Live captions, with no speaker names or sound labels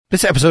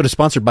This episode is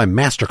sponsored by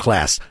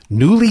Masterclass,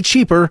 newly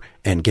cheaper,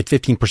 and get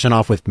 15%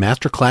 off with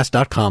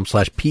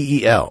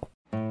masterclass.com/PEL.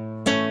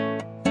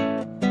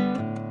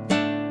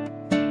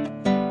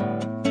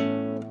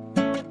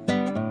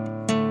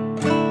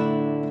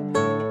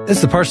 This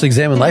is the Partially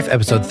Examined Life,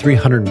 episode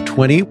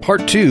 320,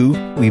 part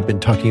 2. We've been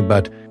talking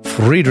about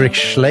Friedrich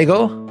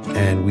Schlegel,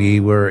 and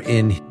we were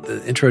in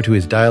the intro to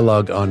his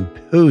dialogue on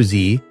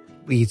poesy.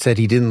 He said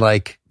he didn't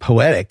like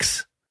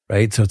poetics,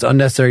 right? So it's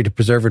unnecessary to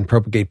preserve and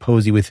propagate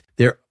poesy with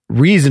their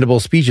reasonable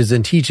speeches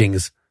and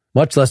teachings,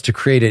 much less to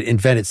create it,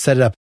 invent it, set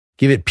it up,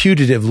 give it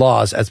putative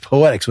laws as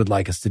poetics would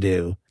like us to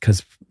do,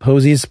 because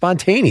poesy is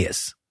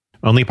spontaneous.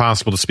 Only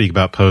possible to speak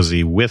about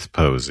poesy with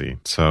poesy.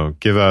 So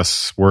give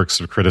us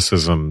works of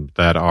criticism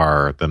that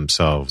are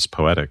themselves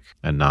poetic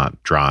and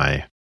not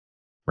dry,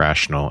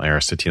 rational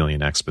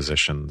Aristotelian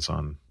expositions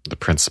on the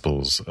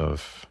principles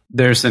of...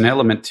 There's an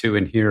element too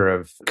in here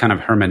of kind of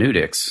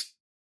hermeneutics,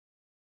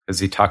 because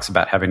he talks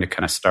about having to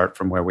kind of start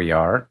from where we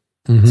are.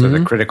 Mm-hmm. So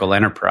the critical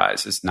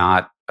enterprise is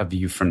not a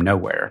view from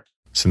nowhere.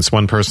 Since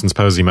one person's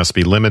poesy must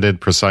be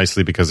limited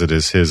precisely because it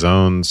is his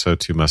own, so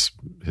too must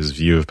his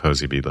view of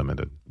poesy be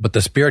limited. But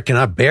the spirit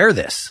cannot bear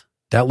this,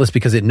 doubtless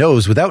because it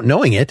knows, without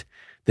knowing it,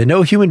 that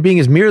no human being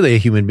is merely a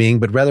human being,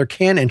 but rather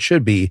can and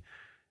should be,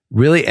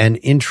 really and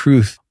in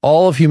truth,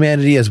 all of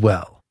humanity as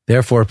well.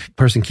 Therefore, a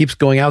person keeps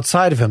going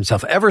outside of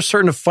himself, ever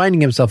certain of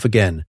finding himself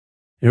again,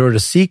 in order to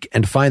seek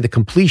and find the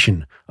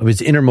completion of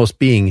his innermost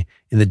being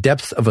in the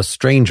depths of a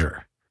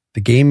stranger. The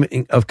game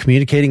of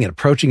communicating and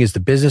approaching is the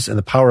business and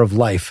the power of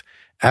life.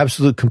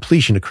 Absolute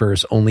completion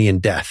occurs only in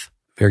death.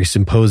 Very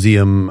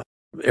Symposium,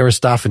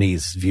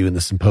 Aristophanes' view in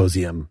the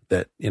Symposium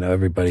that,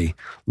 everybody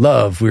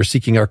love. We're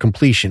seeking our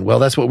completion. Well,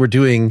 that's what we're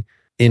doing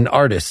in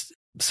artists.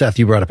 Seth,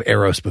 you brought up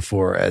Eros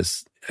before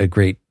as a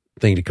great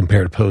thing to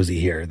compare to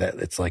poesy here, that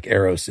it's like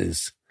Eros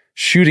is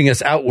shooting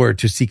us outward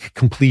to seek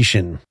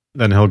completion.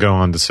 Then he'll go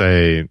on to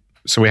say,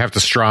 so we have to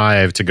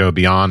strive to go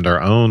beyond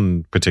our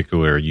own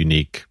particular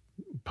unique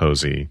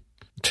poesy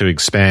to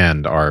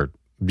expand our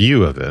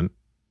view of it,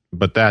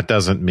 but that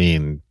doesn't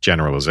mean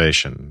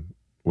generalization,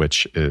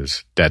 which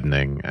is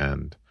deadening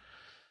and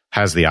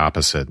has the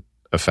opposite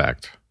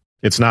effect.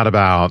 It's not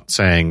about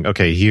saying,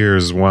 okay,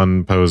 here's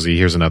one poesy,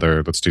 here's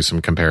another, let's do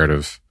some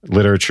comparative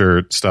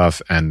literature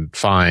stuff and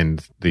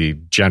find the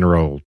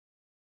general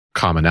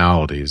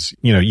commonalities.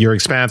 Your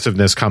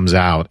expansiveness comes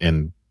out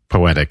in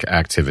poetic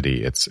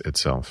activity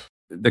itself.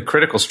 The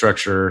critical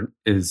structure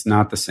is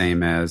not the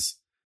same as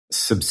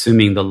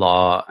subsuming the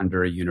law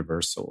under a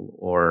universal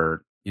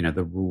or,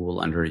 the rule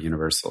under a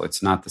universal.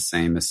 It's not the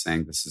same as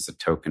saying this is a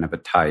token of a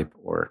type,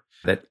 or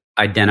that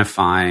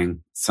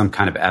identifying some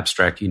kind of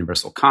abstract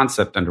universal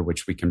concept under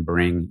which we can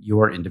bring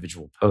your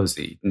individual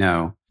poesy.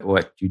 No,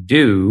 what you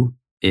do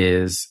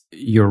is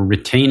you're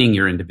retaining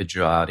your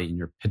individuality and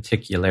your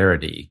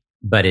particularity,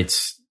 but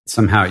it's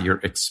somehow you're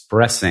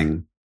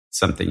expressing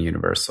something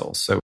universal.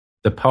 So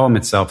the poem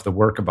itself, the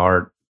work of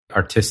art,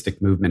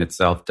 artistic movement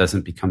itself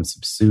doesn't become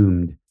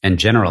subsumed and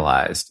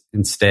generalized.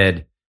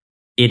 Instead,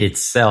 it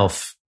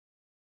itself,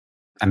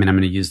 I'm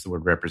going to use the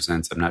word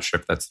represents. I'm not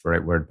sure if that's the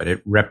right word, but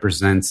it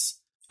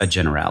represents a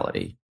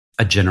generality,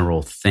 a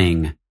general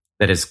thing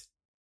that is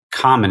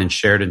common and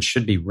shared and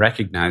should be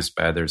recognized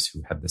by others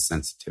who have the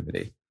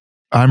sensitivity.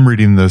 I'm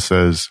reading this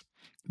as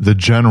the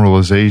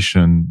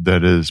generalization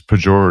that is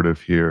pejorative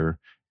here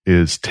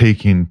is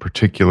taking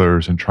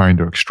particulars and trying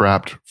to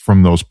extract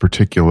from those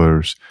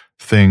particulars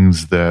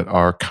things that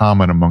are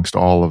common amongst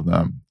all of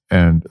them,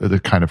 and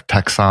the kind of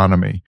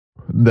taxonomy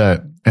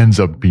that ends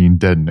up being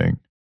deadening,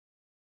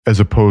 as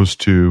opposed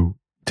to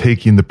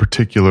taking the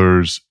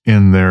particulars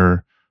in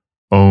their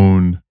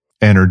own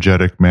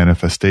energetic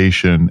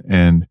manifestation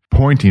and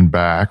pointing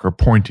back or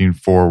pointing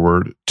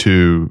forward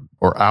to,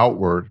 or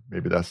outward,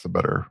 maybe that's the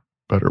better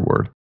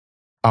word,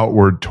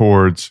 outward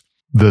towards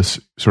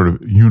this sort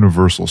of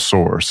universal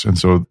source. And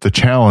so the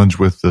challenge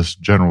with this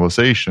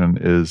generalization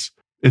is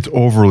it's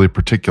overly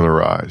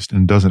particularized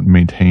and doesn't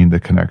maintain the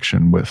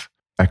connection with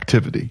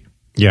activity.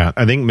 Yeah,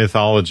 I think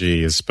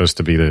mythology is supposed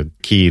to be the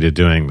key to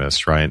doing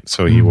this, right?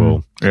 So he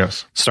will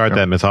start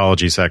that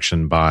mythology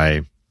section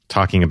by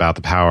talking about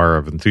the power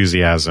of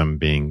enthusiasm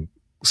being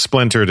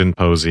splintered in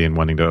poesy and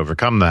wanting to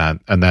overcome that,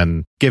 and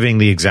then giving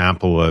the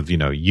example of,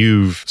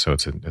 so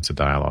it's a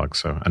dialogue.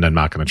 So, and I'm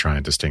not going to try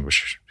and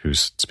distinguish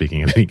who's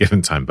speaking at any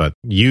given time, but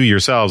you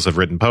yourselves have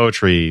written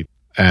poetry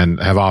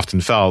and have often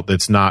felt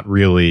it's not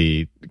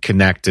really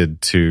connected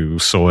to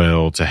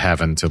soil, to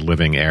heaven, to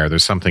living air.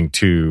 There's something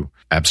too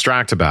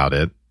abstract about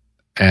it.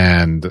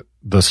 And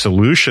the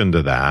solution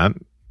to that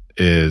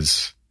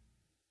is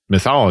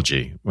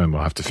mythology, and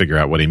we'll have to figure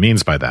out what he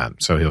means by that.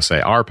 So he'll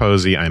say, our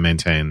poesy, I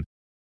maintain,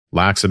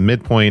 lacks a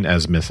midpoint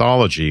as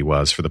mythology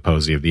was for the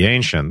poesy of the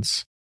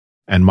ancients,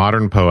 and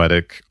modern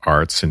poetic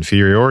art's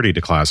inferiority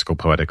to classical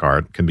poetic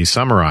art can be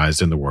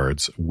summarized in the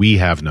words, we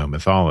have no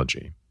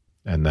mythology.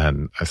 And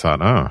then I thought,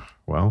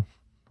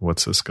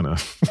 what's this going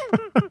to,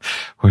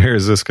 where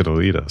is this going to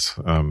lead us?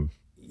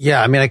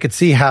 Yeah, I could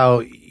see how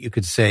you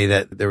could say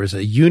that there was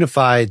a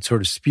unified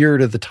sort of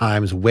spirit of the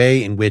times,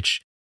 way in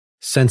which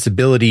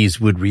sensibilities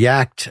would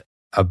react,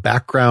 a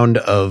background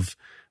of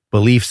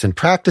beliefs and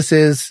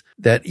practices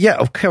that, yeah,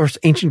 of course,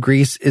 ancient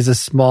Greece is a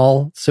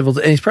small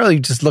civilization. And he's probably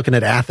just looking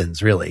at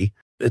Athens, really.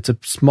 It's a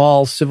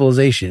small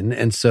civilization.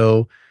 And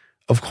so,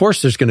 of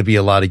course, there's going to be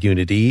a lot of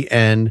unity.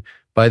 And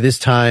by this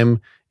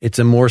time, it's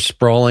a more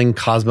sprawling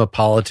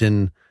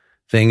cosmopolitan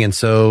thing. And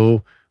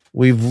so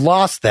we've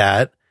lost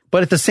that.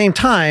 But at the same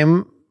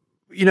time,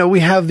 you know, we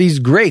have these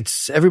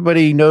greats.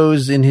 Everybody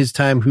knows in his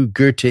time who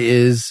Goethe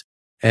is,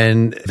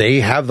 and they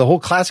have the whole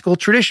classical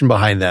tradition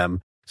behind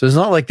them. So it's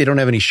not like they don't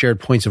have any shared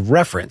points of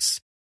reference,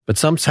 but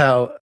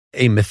somehow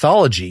a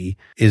mythology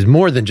is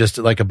more than just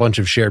like a bunch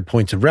of shared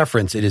points of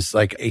reference. It is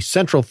like a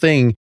central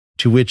thing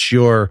to which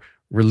your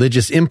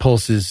religious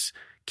impulses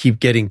keep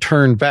getting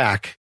turned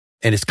back,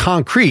 and it's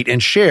concrete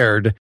and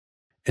shared.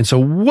 And so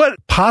what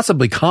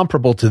possibly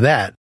comparable to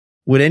that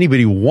would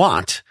anybody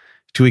want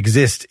to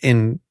exist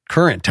in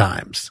current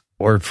times,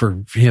 or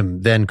for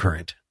him then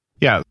current?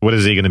 Yeah. What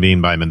is he going to mean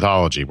by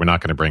mythology? We're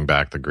not going to bring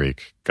back the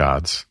Greek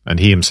gods. And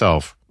he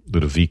himself,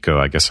 Ludovico,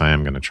 I guess I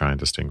am going to try and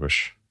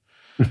distinguish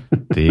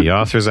the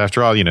authors.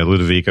 After all, you know,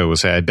 Ludovico will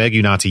say, I beg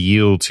you not to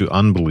yield to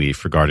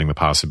unbelief regarding the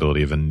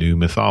possibility of a new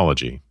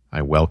mythology.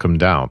 I welcome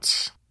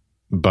doubts.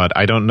 But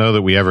I don't know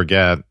that we ever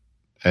get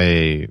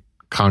a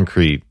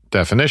concrete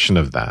definition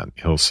of that.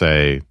 He'll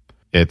say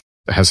it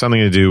has something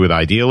to do with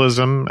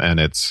idealism, and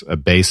it's a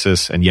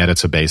basis, and yet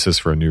it's a basis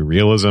for a new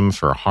realism,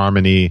 for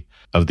harmony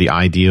of the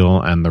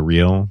ideal and the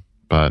real.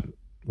 But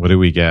what do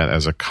we get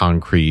as a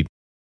concrete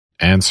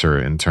answer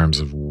in terms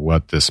of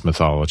what this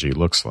mythology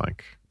looks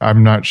like?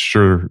 I'm not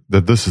sure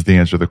that this is the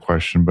answer to the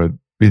question, but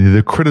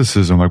the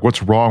criticism, like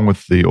what's wrong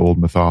with the old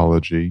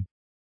mythology,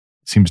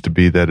 seems to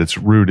be that it's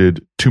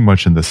rooted too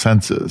much in the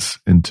senses,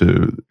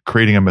 into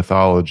creating a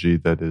mythology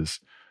that is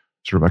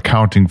sort of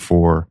accounting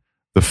for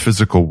the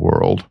physical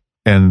world.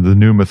 And the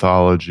new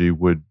mythology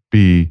would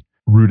be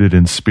rooted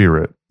in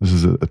spirit. This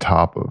is at the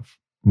top of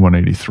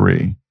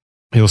 183.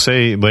 He'll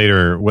say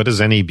later, what is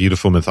any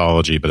beautiful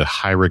mythology but a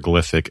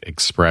hieroglyphic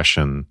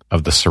expression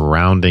of the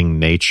surrounding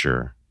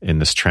nature in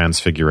this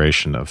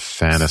transfiguration of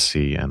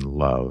fantasy and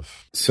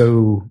love?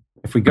 So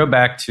if we go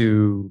back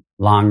to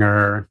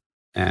Langer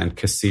and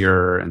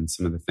Cassirer and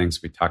some of the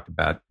things we talked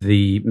about,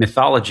 the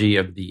mythology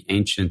of the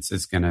ancients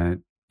is going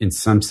to, in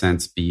some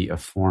sense, be a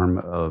form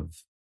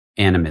of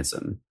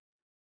animism.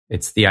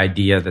 It's the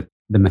idea that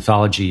the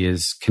mythology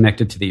is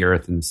connected to the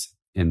earth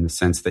in the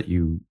sense that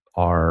you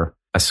are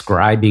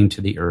ascribing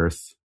to the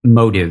earth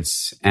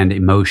motives and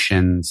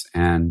emotions.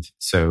 And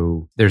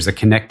so there's a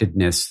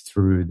connectedness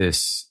through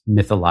this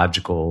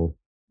mythological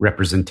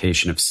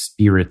representation of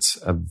spirits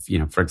of, you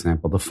know, for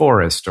example, the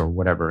forest or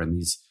whatever. And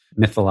these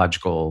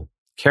mythological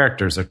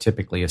characters are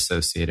typically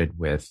associated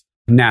with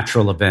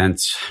natural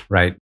events,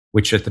 right?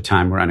 Which at the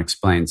time were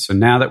unexplained. So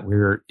now that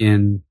we're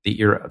in the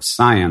era of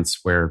science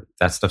where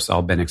that stuff's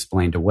all been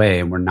explained away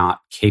and we're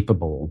not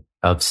capable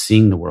of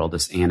seeing the world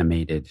as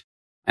animated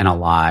and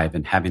alive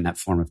and having that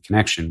form of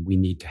connection, we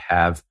need to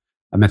have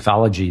a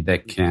mythology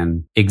that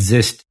can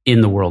exist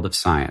in the world of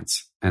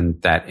science.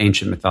 And that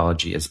ancient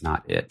mythology is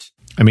not it.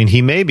 I mean,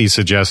 he may be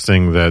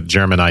suggesting that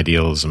German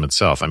idealism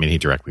itself, I mean, he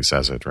directly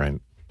says it, right?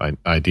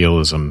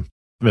 Idealism,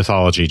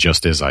 mythology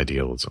just is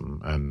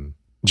idealism. And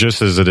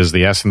just as it is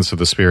the essence of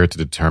the spirit to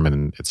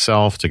determine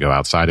itself, to go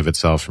outside of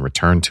itself and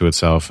return to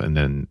itself, and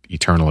then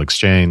eternal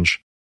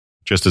exchange,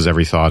 just as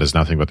every thought is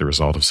nothing but the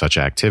result of such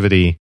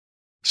activity,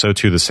 so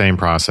too the same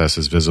process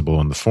is visible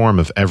in the form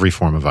of every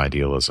form of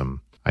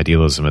idealism.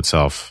 Idealism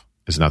itself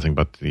is nothing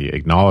but the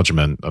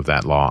acknowledgement of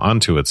that law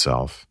unto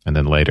itself. And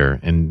then later,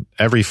 in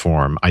every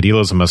form,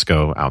 idealism must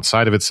go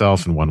outside of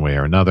itself in one way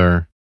or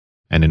another,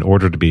 and in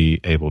order to be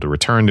able to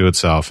return to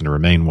itself and to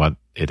remain what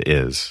it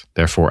is.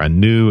 Therefore, a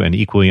new and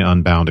equally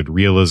unbounded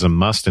realism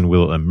must and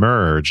will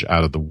emerge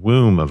out of the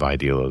womb of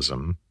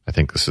idealism. I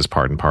think this is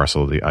part and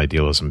parcel of the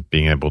idealism,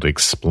 being able to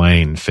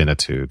explain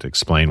finitude, to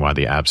explain why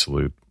the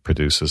absolute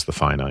produces the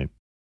finite.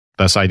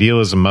 Thus,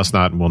 idealism must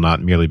not and will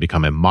not merely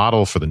become a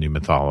model for the new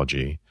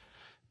mythology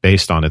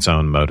based on its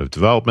own mode of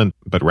development,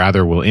 but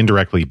rather will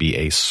indirectly be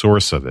a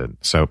source of it.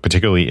 So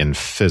particularly in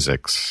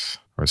physics,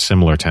 or a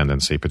similar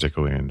tendency,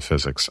 particularly in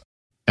physics.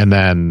 And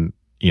then,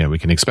 you know, we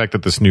can expect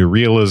that this new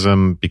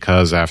realism,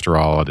 because after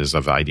all it is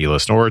of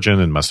idealist origin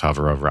and must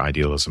hover over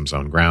idealism's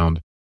own ground,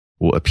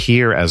 will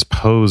appear as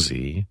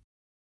poesy,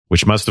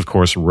 which must of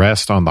course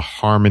rest on the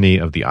harmony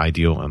of the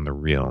ideal and the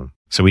real.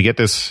 So we get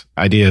this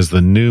idea as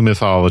the new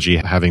mythology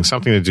having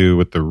something to do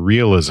with the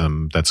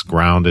realism that's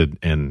grounded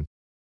in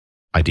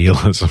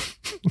idealism.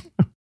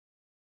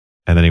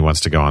 And then he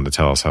wants to go on to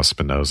tell us how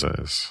Spinoza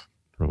is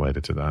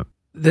related to that.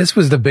 This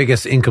was the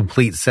biggest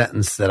incomplete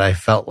sentence that I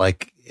felt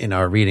like in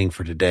our reading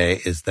for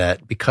today, is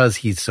that because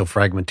he's so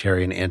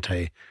fragmentary and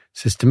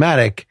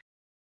anti-systematic,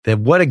 that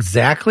what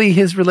exactly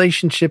his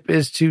relationship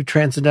is to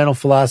transcendental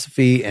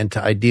philosophy and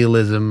to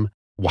idealism,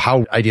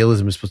 how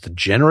idealism is supposed to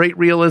generate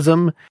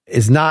realism,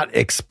 is not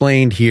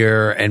explained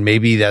here. And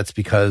maybe that's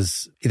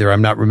because either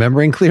I'm not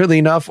remembering clearly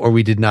enough, or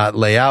we did not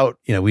lay out,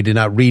 we did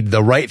not read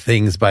the right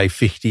things by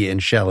Fichte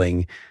and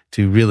Schelling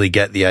to really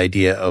get the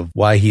idea of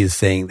why he is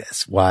saying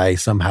this, why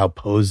somehow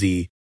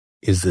Posey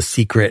is the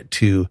secret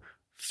to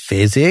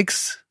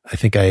physics. I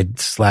think I had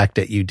slacked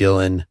at you,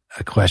 Dylan,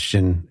 a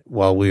question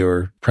while we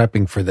were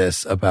prepping for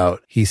this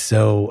about he's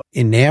so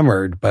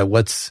enamored by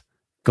what's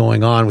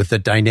going on with the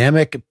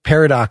dynamic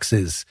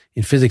paradoxes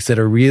in physics that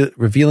are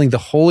revealing the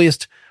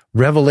holiest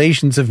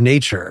revelations of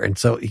nature. And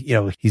so,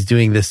 he's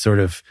doing this sort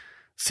of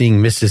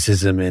seeing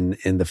mysticism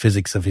in the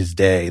physics of his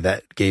day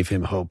that gave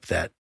him hope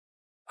that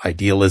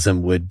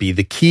idealism would be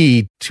the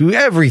key to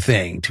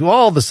everything, to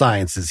all the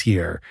sciences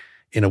here,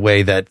 in a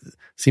way that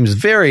seems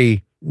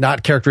very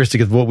not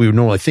characteristic of what we would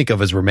normally think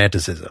of as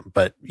romanticism,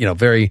 but,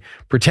 very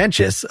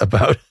pretentious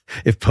about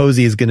if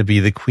Posey is going to be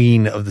the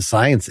queen of the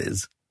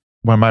sciences.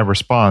 Well, my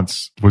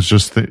response was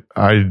just that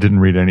I didn't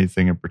read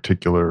anything in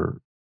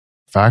particular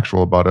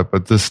factual about it,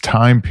 but this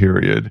time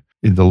period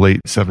in the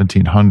late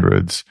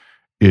 1700s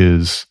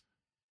is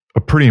a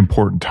pretty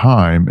important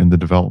time in the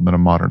development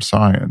of modern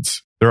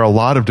science. There are a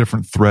lot of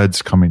different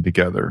threads coming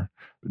together.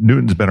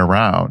 Newton's been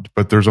around,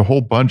 but there's a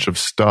whole bunch of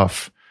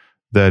stuff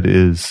that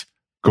is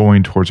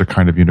going towards a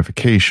kind of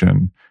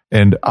unification.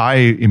 And I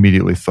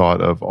immediately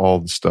thought of all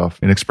the stuff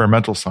in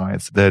experimental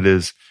science that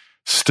is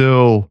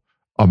still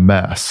a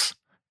mess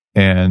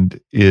and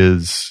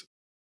is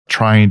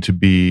trying to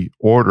be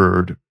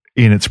ordered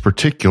in its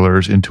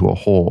particulars into a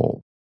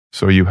whole.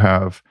 So you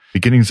have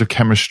beginnings of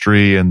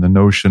chemistry and the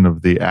notion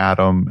of the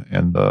atom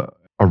and the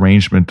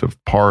arrangement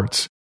of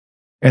parts.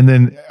 And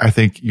then I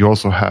think you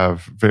also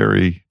have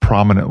very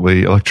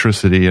prominently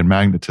electricity and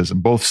magnetism,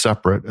 both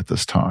separate at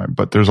this time.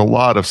 But there's a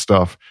lot of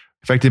stuff.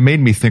 In fact, it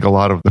made me think a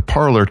lot of the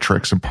parlor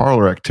tricks and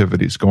parlor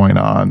activities going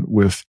on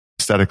with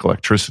static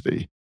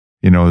electricity.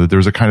 That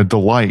there's a kind of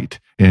delight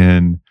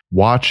in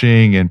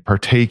watching and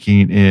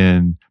partaking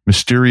in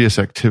mysterious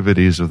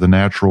activities of the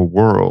natural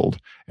world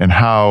and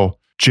how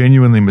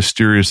genuinely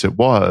mysterious it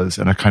was,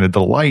 and a kind of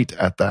delight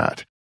at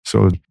that.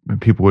 So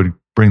people would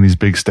bring these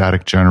big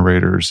static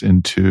generators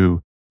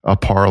into a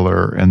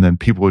parlor, and then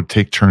people would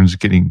take turns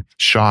getting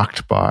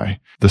shocked by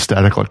the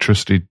static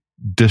electricity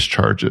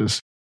discharges.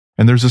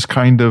 And there's this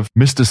kind of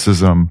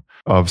mysticism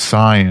of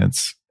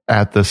science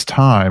at this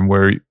time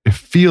where it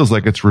feels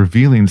like it's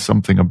revealing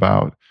something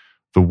about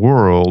the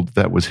world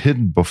that was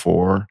hidden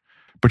before,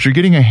 but you're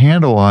getting a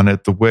handle on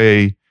it the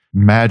way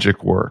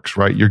magic works,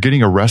 right? You're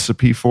getting a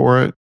recipe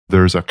for it.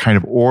 There's a kind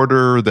of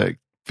order that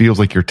feels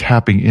like you're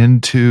tapping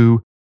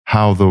into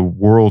how the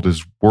world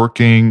is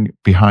working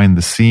behind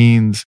the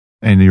scenes,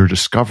 and you're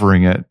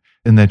discovering it,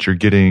 and that you're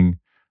getting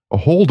a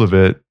hold of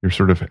it. You're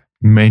sort of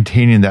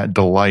maintaining that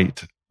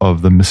delight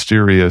of the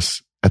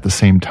mysterious at the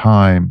same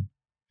time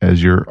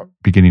as you're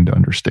beginning to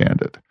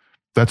understand it.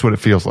 That's what it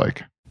feels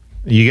like.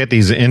 You get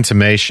these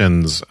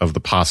intimations of the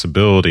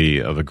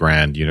possibility of a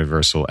grand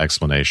universal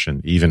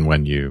explanation, even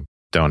when you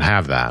don't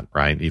have that,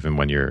 right? Even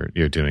when you're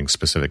doing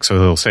specific. So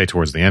he'll say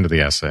towards the end of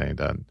the essay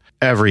that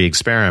every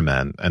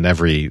experiment and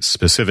every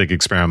specific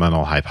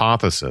experimental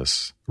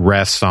hypothesis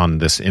rests on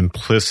this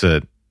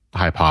implicit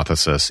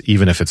hypothesis,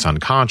 even if it's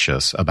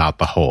unconscious, about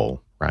the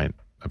whole, right?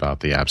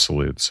 About the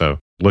absolute. So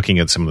looking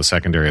at some of the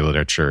secondary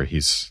literature,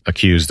 he's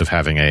accused of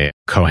having a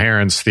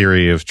coherence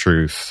theory of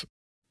truth.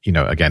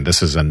 Again,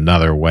 this is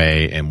another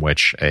way in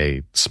which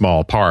a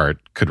small part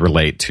could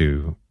relate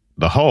to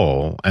the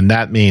whole. And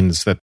that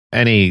means that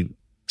any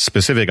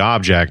specific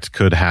object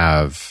could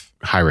have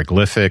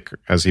hieroglyphic,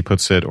 as he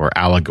puts it, or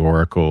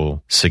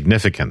allegorical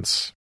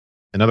significance.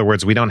 In other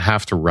words, we don't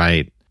have to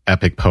write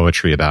epic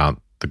poetry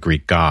about the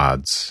Greek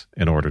gods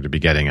in order to be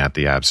getting at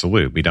the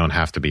absolute. We don't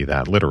have to be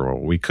that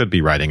literal. We could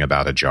be writing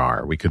about a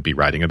jar. We could be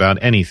writing about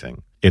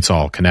anything. It's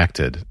all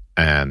connected.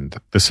 And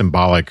the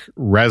symbolic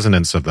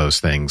resonance of those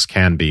things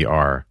can be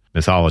our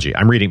mythology.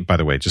 I'm reading, by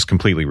the way, just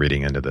completely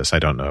reading into this. I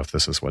don't know if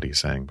this is what he's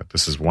saying, but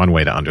this is one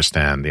way to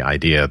understand the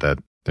idea that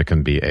there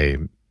can be a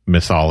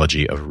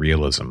mythology of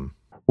realism.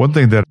 One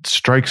thing that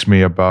strikes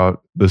me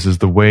about this is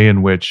the way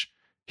in which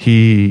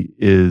he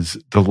is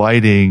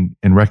delighting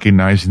in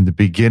recognizing the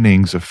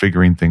beginnings of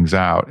figuring things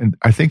out. And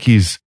I think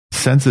he's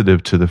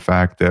sensitive to the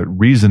fact that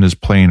reason is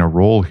playing a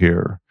role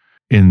here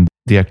in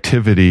the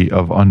activity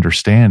of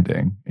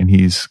understanding. And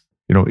he's,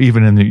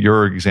 even in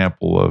your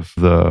example of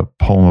the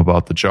poem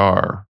about the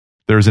jar,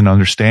 there's an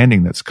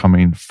understanding that's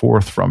coming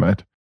forth from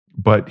it.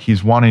 But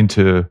he's wanting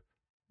to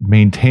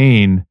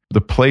maintain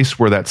the place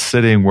where that's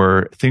sitting,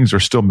 where things are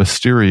still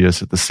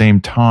mysterious at the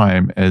same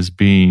time as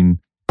being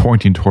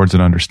pointing towards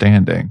an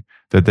understanding,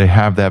 that they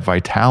have that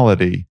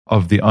vitality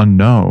of the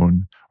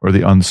unknown or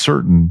the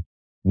uncertain,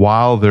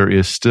 while there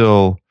is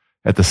still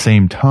at the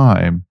same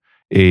time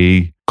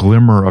a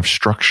glimmer of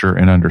structure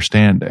and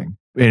understanding.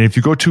 And if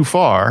you go too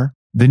far,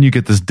 then you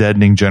get this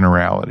deadening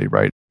generality,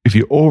 right? If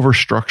you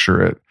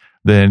overstructure it,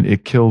 then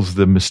it kills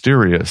the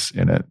mysterious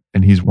in it.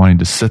 And he's wanting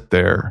to sit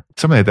there.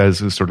 Something like that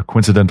is sort of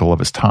coincidental of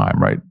his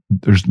time, right?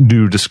 There's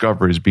new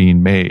discoveries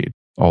being made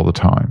all the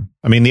time.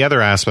 I mean, the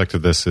other aspect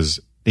of this is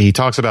he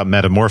talks about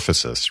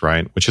metamorphosis,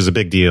 right? Which is a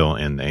big deal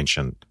in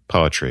ancient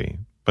poetry.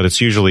 But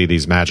it's usually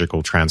these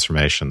magical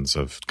transformations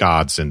of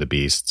gods into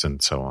beasts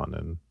and so on.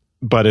 And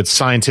but it's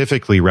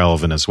scientifically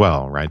relevant as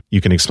well, right?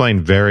 You can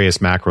explain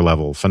various macro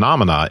level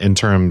phenomena in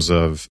terms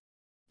of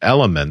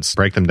elements,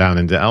 break them down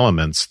into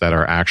elements that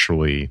are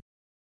actually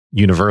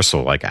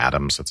universal, like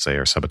atoms, let's say,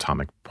 or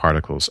subatomic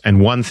particles.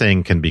 And one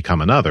thing can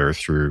become another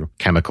through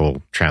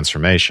chemical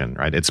transformation,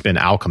 right? It's been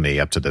alchemy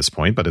up to this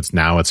point, but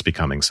it's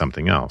becoming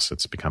something else.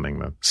 It's becoming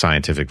the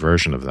scientific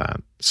version of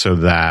that. So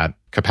that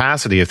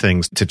capacity of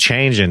things to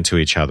change into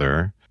each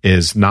other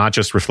is not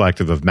just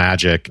reflective of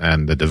magic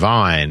and the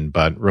divine,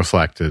 but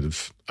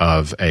reflective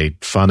of a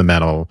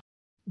fundamental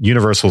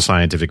universal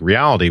scientific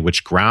reality,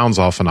 which grounds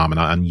all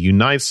phenomena and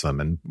unites them.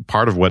 And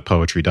part of what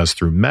poetry does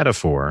through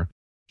metaphor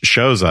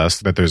shows us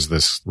that there's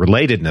this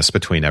relatedness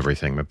between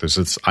everything, that there's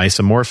this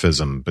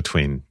isomorphism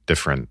between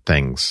different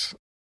things.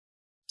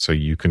 So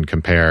you can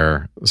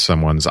compare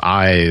someone's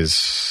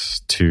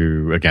eyes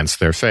against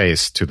their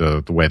face to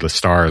the way the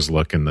stars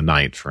look in the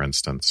night, for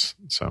instance.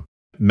 So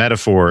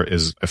metaphor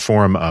is a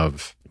form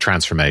of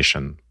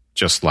transformation,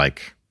 just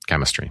like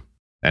chemistry.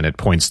 And it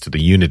points to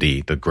the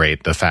unity,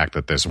 the fact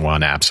that there's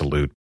one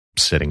absolute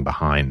sitting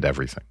behind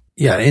everything.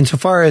 Yeah,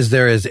 insofar as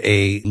there is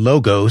a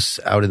logos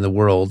out in the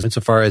world,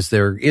 insofar as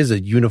there is a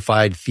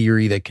unified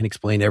theory that can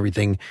explain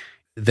everything,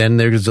 then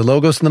there's a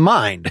logos in the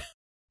mind,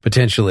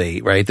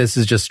 potentially, right? This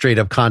is just straight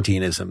up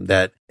Kantianism,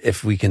 that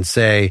if we can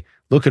say,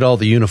 look at all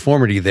the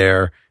uniformity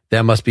there,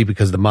 that must be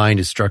because the mind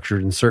is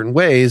structured in certain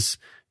ways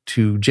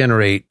to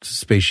generate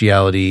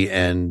spatiality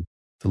and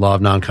the law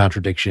of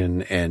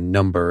non-contradiction and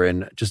number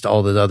and just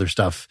all the other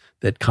stuff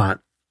that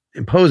Kant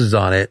imposes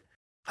on it.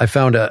 I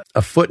found a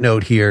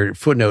footnote here,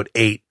 footnote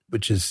 8,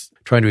 which is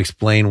trying to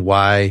explain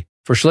why,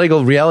 for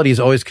Schlegel, reality is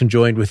always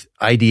conjoined with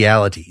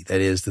ideality.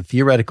 That is, the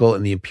theoretical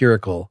and the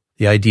empirical,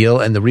 the ideal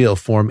and the real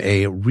form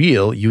a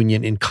real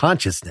union in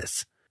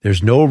consciousness.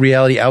 There's no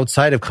reality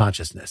outside of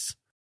consciousness.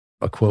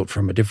 A quote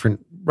from a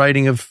different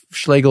writing of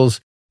Schlegel's,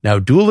 now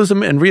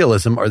dualism and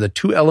realism are the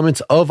two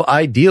elements of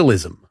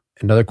idealism.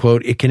 Another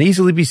quote, it can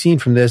easily be seen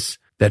from this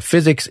that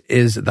physics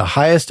is the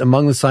highest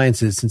among the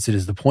sciences since it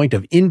is the point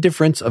of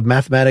indifference of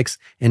mathematics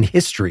and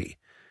history.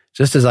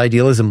 Just as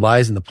idealism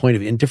lies in the point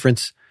of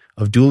indifference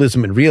of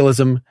dualism and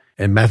realism,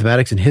 and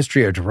mathematics and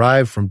history are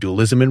derived from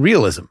dualism and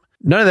realism.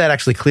 None of that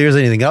actually clears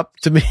anything up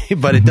to me,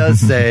 but it does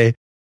say,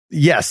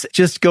 yes,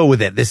 just go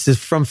with it. This is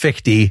from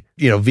Fichte,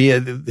 via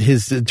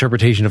his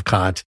interpretation of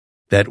Kant,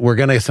 that we're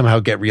going to somehow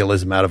get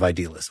realism out of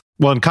idealism.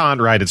 Well, in Kant,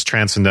 right, it's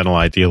transcendental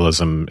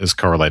idealism is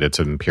correlated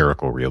to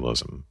empirical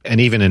realism. And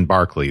even in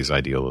Berkeley's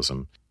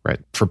idealism, right?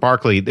 For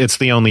Berkeley, it's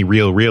the only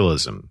real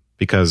realism.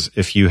 Because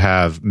if you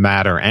have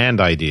matter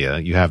and idea,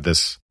 you have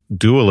this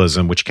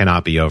dualism which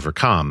cannot be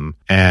overcome.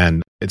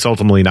 And it's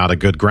ultimately not a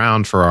good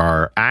ground for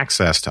our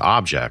access to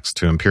objects,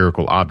 to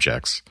empirical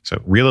objects. So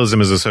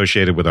realism is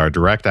associated with our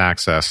direct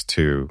access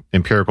to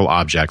empirical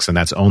objects, and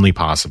that's only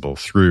possible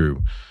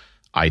through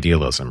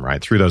idealism,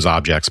 right? Through those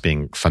objects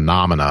being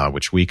phenomena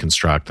which we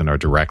construct and are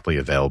directly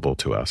available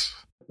to us.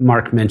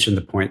 Mark mentioned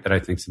the point that I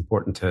think is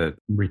important to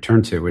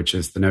return to, which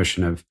is the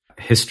notion of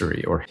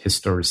history or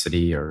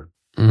historicity, or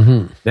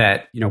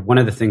that, one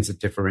of the things that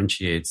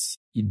differentiates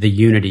the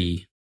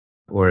unity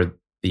or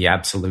the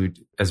absolute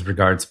as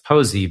regards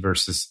poesy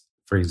versus,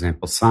 for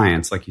example,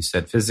 science. Like you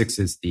said, physics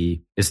is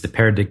the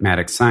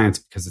paradigmatic science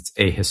because it's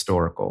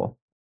ahistorical,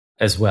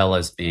 as well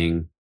as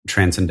being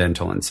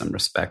transcendental in some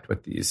respect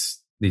with these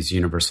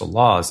universal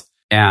laws.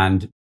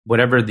 And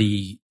whatever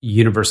the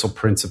universal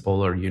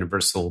principle or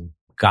universal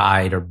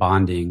guide or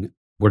bonding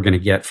we're going to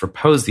get for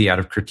poesy out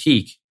of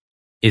critique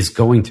is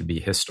going to be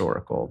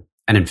historical.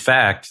 And in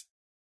fact,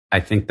 I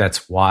think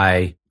that's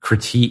why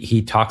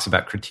he talks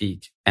about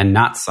critique and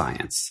not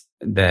science,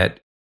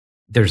 that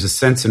there's a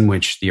sense in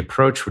which the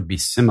approach would be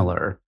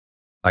similar.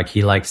 Like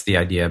he likes the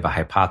idea of a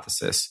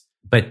hypothesis,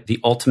 but the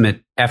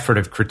ultimate effort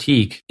of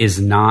critique is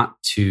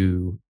not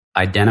to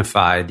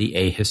identify the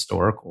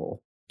ahistorical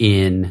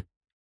in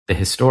the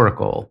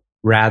historical.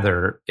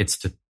 Rather, it's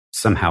to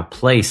somehow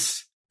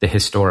place the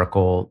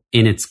historical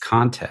in its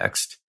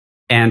context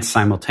and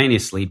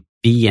simultaneously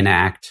be an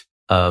act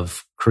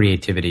of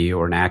creativity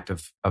or an act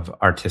of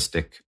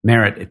artistic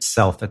merit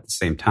itself at the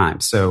same time.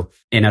 So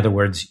in other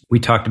words, we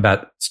talked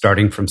about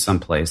starting from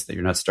someplace, that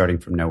you're not starting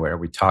from nowhere.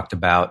 We talked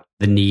about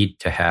the need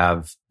to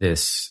have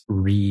this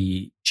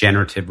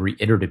regenerative,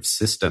 reiterative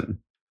system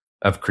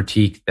of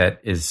critique that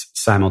is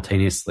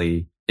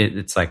simultaneously,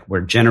 it's like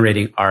we're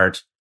generating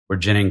art, we're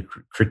generating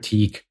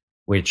critique,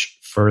 which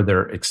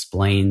further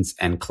explains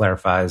and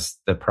clarifies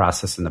the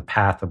process and the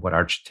path of what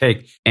art should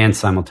take, and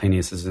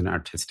simultaneous as an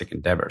artistic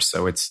endeavor.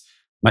 So it's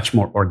much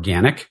more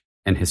organic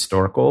and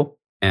historical.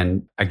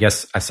 And I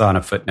guess I saw in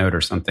a footnote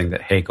or something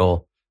that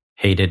Hegel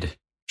hated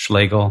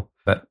Schlegel,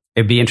 but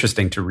it'd be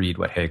interesting to read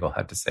what Hegel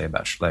had to say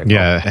about Schlegel.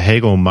 Yeah,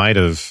 Hegel might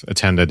have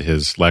attended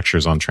his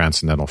lectures on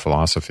transcendental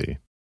philosophy,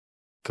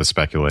 the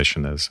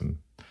speculation is, and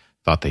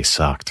thought they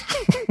sucked.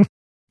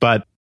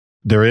 But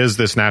there is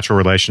this natural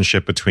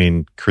relationship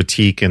between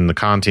critique in the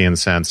Kantian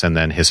sense and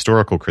then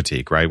historical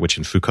critique, right? Which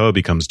in Foucault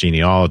becomes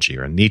genealogy,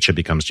 or in Nietzsche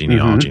becomes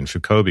genealogy, and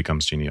Foucault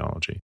becomes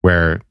genealogy.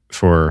 Where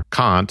for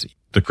Kant,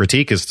 The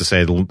critique is to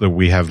say that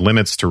we have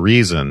limits to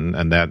reason,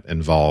 and that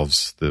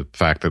involves the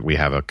fact that we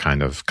have a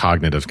kind of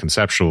cognitive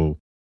conceptual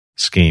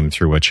scheme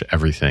through which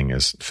everything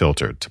is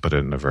filtered, to put it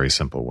in a very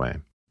simple way.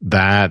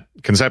 That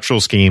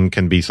conceptual scheme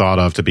can be thought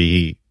of to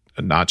be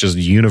not just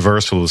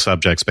universal to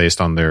subjects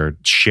based on their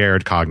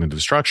shared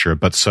cognitive structure,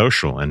 but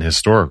social and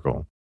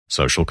historical.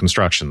 Social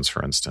constructions,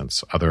 for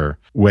instance, other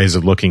ways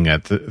of looking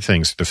at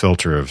things through the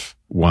filter of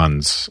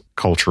one's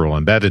cultural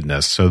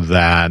embeddedness, so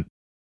that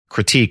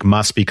critique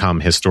must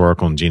become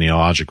historical and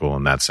genealogical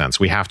in that sense.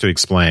 We have to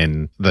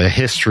explain the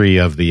history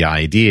of the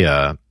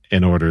idea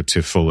in order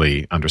to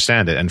fully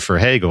understand it. And for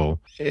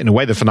Hegel, in a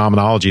way, the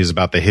phenomenology is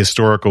about the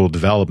historical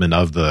development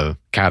of the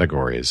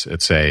categories.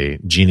 It's a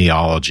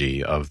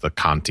genealogy of the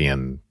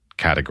Kantian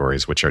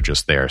categories, which are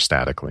just there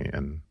statically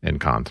in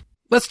Kant.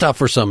 Let's stop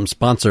for some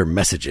sponsor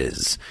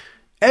messages.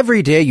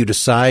 Every day you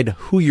decide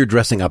who you're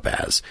dressing up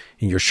as.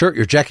 In your shirt,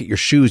 your jacket, your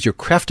shoes, you're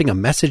crafting a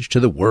message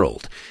to the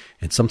world.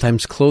 And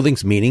sometimes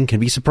clothing's meaning can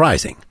be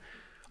surprising.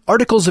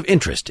 Articles of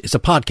Interest is a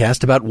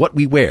podcast about what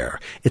we wear.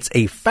 It's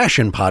a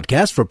fashion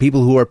podcast for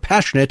people who are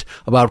passionate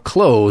about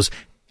clothes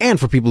and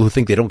for people who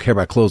think they don't care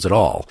about clothes at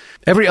all.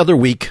 Every other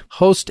week,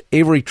 host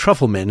Avery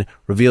Trufelman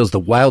reveals the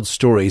wild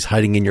stories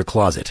hiding in your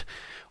closet.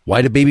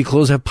 Why do baby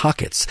clothes have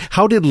pockets?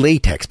 How did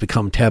latex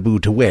become taboo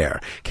to wear?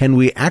 Can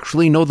we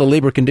actually know the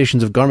labor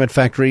conditions of garment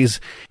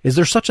factories? Is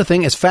there such a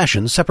thing as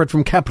fashion separate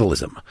from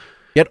capitalism?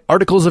 Get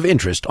Articles of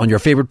Interest on your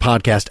favorite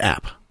podcast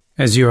app.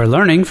 As you are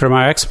learning from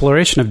our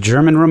exploration of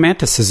German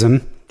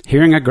Romanticism,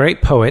 hearing a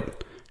great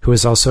poet, who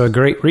is also a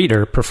great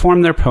reader,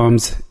 perform their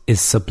poems is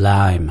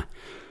sublime.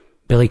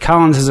 Billy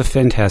Collins is a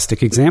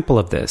fantastic example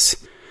of this.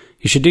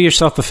 You should do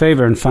yourself a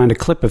favor and find a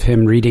clip of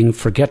him reading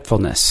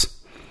Forgetfulness.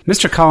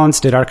 Mr. Collins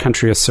did our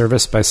country a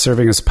service by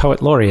serving as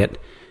poet laureate,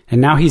 and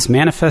now he's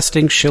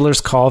manifesting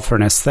Schiller's call for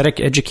an aesthetic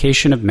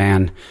education of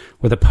man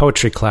with a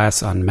poetry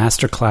class on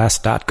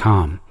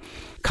masterclass.com.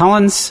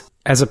 Collins,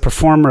 as a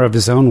performer of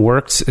his own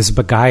works, is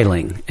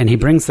beguiling, and he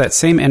brings that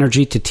same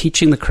energy to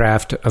teaching the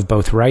craft of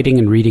both writing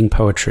and reading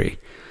poetry.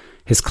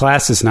 His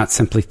class is not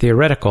simply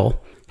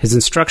theoretical. His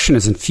instruction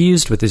is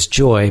infused with his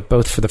joy,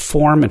 both for the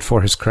form and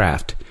for his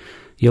craft.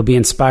 You'll be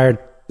inspired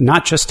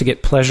not just to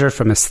get pleasure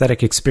from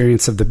aesthetic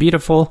experience of the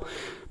beautiful,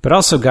 but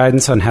also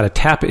guidance on how to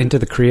tap into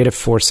the creative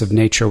force of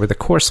nature with a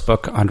course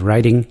book on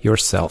writing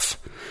yourself.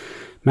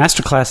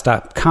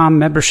 Masterclass.com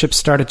memberships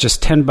start at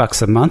just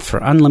 $10 a month for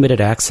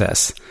unlimited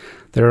access.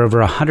 There are over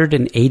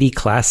 180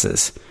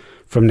 classes,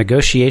 from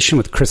negotiation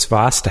with Chris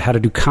Voss to how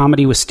to do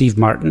comedy with Steve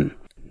Martin.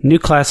 New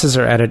classes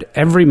are added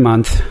every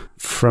month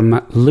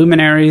from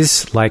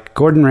luminaries like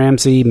Gordon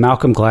Ramsay,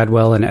 Malcolm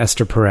Gladwell, and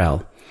Esther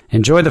Perel.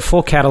 Enjoy the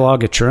full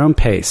catalog at your own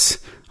pace,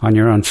 on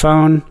your own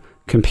phone,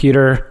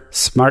 computer,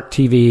 smart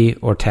TV,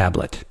 or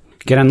tablet.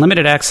 Get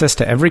unlimited access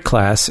to every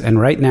class, and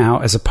right now,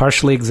 as a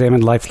partially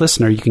examined life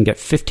listener, you can get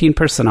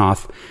 15%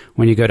 off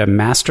when you go to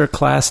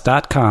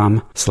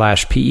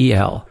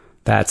masterclass.com/PEL.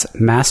 That's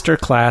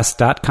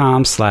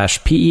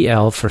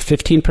masterclass.com/PEL for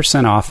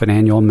 15% off an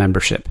annual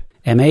membership.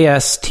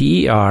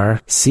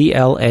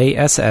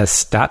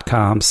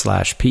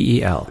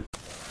 masterclass.com/PEL.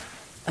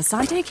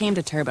 Asante came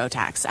to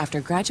TurboTax after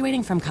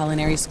graduating from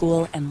culinary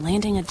school and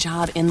landing a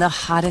job in the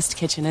hottest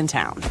kitchen in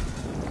town.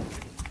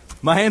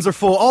 My hands are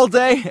full all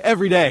day,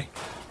 every day.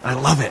 I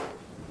love it.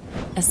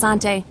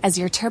 Asante, as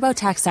your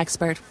TurboTax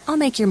expert, I'll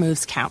make your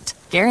moves count,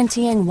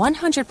 guaranteeing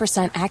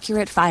 100%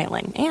 accurate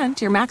filing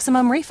and your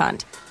maximum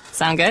refund.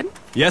 Sound good?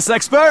 Yes,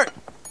 expert!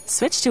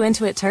 Switch to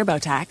Intuit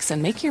TurboTax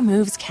and make your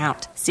moves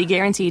count. See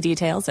guarantee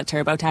details at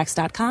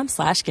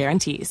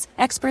turbotax.com/guarantees.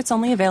 Experts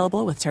only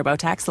available with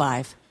TurboTax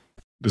Live.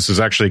 This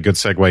is actually a good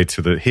segue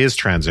to his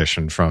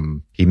transition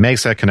from, he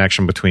makes that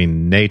connection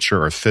between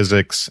nature or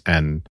physics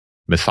and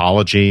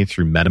mythology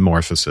through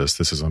metamorphosis.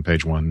 This is on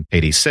page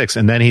 186.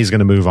 And then he's going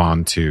to move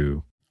on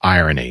to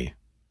irony.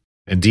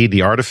 Indeed,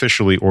 the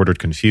artificially ordered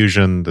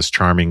confusion, this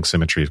charming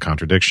symmetry of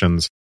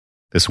contradictions,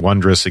 this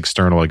wondrous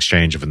external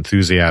exchange of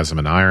enthusiasm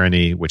and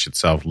irony, which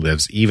itself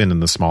lives even in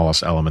the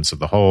smallest elements of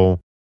the whole,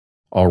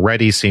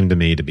 already seem to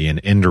me to be an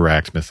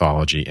indirect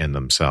mythology in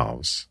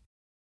themselves.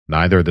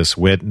 Neither this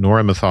wit nor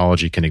a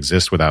mythology can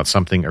exist without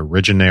something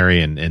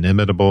originary and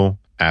inimitable,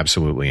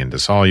 absolutely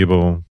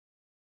indissoluble,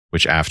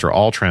 which after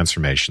all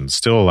transformations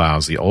still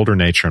allows the older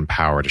nature and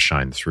power to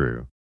shine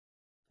through,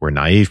 where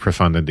naive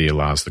profundity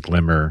allows the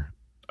glimmer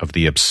of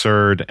the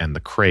absurd and the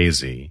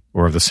crazy,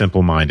 or of the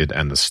simple-minded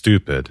and the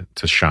stupid,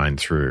 to shine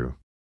through.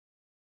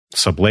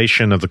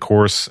 Sublation of the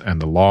course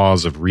and the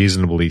laws of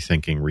reasonably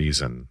thinking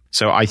reason.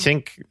 So I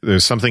think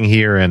there's something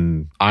here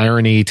in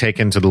irony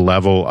taken to the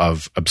level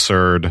of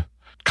absurd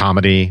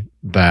comedy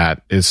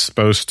that is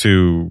supposed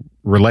to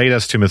relate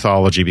us to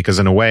mythology, because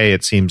in a way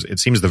it seems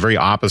the very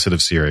opposite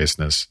of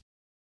seriousness.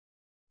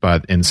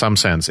 But in some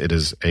sense, it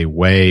is a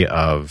way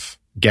of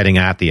getting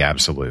at the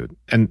absolute.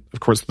 And of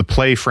course, the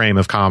play frame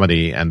of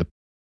comedy and the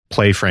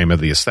play frame of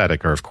the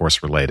aesthetic are, of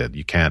course, related.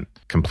 You can't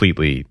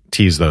completely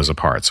tease those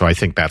apart. So I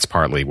think that's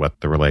partly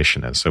what the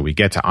relation is. So we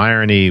get to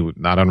irony,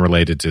 not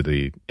unrelated to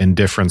the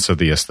indifference of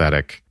the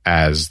aesthetic,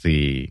 as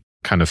the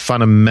kind of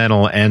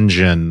fundamental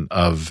engine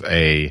of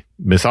a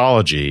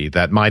mythology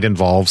that might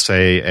involve,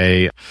 say,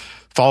 a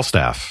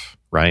Falstaff,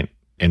 right,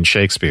 in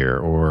Shakespeare,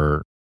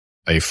 or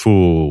a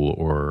fool,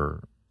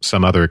 or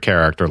some other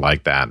character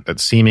like that, that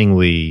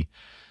seemingly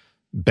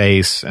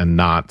base and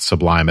not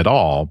sublime at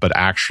all, but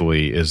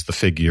actually is the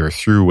figure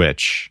through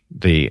which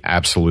the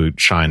absolute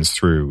shines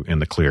through in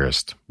the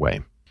clearest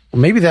way.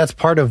 Well, maybe that's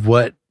part of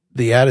what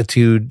the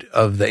attitude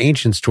of the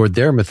ancients toward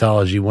their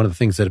mythology, one of the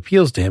things that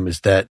appeals to him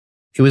is that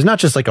it was not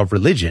just like a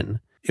religion.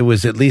 It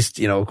was, at least,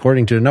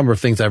 according to a number of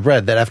things I've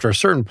read, that after a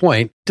certain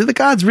point, do the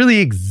gods really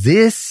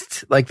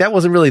exist? Like, that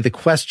wasn't really the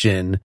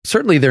question.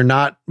 Certainly they're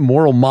not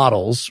moral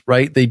models,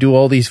 right? They do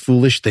all these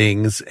foolish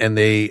things, and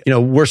they,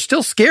 we're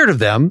still scared of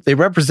them. They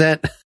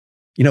represent,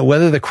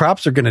 whether the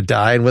crops are going to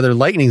die and whether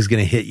lightning is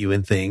going to hit you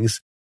and things.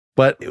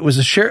 But it was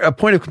a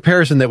point of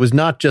comparison that was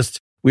not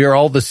just, we are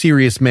all the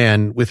serious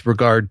man with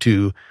regard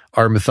to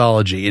our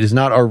mythology. It is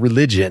not our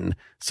religion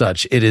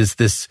such. It is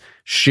this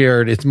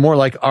shared, it's more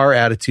like our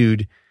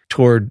attitude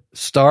toward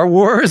Star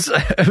Wars.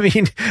 I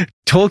mean,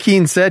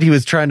 Tolkien said he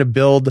was trying to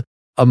build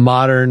a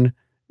modern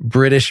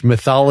British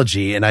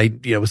mythology. And I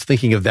was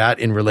thinking of that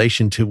in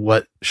relation to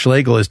what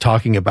Schlegel is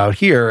talking about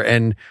here.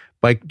 And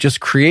by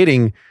just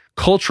creating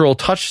cultural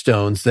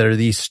touchstones that are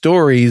these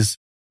stories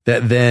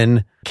that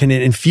then can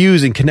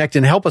infuse and connect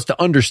and help us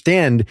to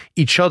understand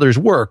each other's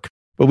work,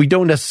 but we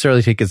don't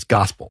necessarily take as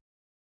gospel.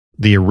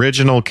 The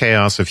original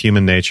chaos of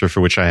human nature,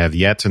 for which I have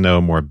yet to know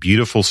a more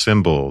beautiful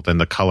symbol than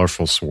the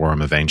colorful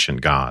swarm of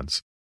ancient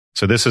gods.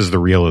 So this is the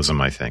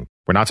realism, I think.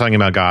 We're not talking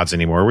about gods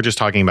anymore. We're just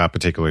talking about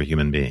particular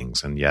human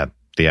beings, and yet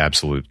the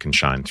absolute can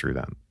shine through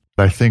them.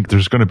 I think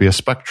there's going to be a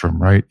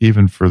spectrum, right?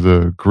 Even for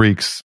the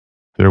Greeks,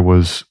 there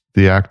was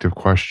the active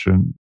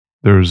question.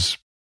 There's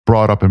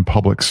brought up in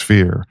public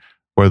sphere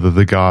whether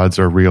the gods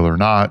are real or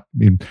not. I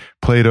mean,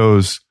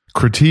 Plato's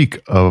critique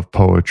of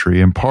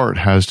poetry in part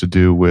has to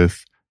do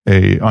with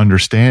a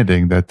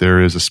understanding that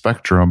there is a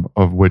spectrum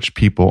of which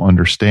people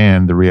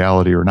understand the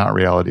reality or not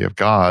reality of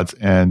gods,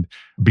 and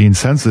being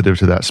sensitive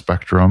to that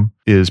spectrum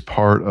is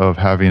part of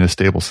having a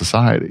stable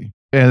society.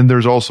 And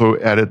there's also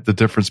added the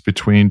difference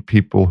between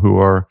people who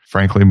are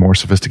frankly more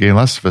sophisticated and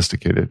less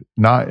sophisticated,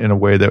 not in a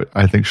way that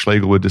I think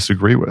Schlegel would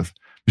disagree with.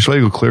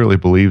 Schlegel clearly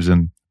believes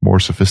in more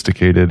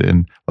sophisticated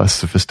and less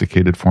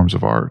sophisticated forms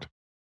of art,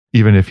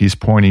 even if he's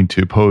pointing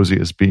to poesy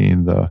as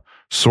being the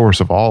source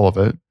of all of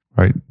it.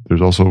 Right?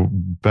 There's also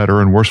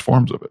better and worse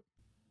forms of it.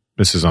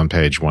 This is on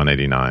page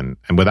 189.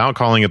 And without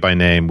calling it by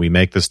name, we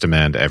make this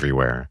demand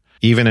everywhere.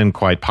 Even in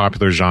quite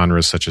popular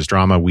genres such as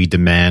drama, we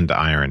demand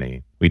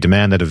irony. We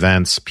demand that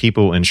events,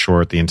 people, in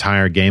short, the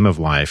entire game of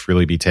life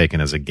really be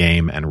taken as a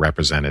game and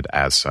represented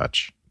as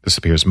such. This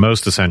appears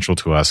most essential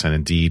to us, and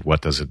indeed,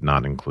 what does it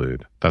not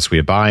include? Thus we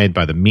abide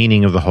by the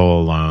meaning of the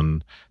whole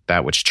alone,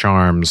 that which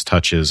charms,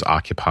 touches,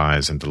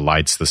 occupies, and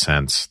delights the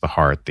sense, the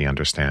heart, the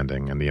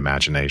understanding, and the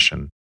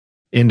imagination.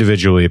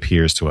 Individually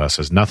appears to us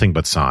as nothing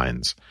but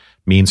signs,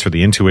 means for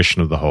the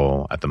intuition of the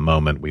whole at the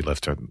moment we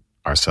lift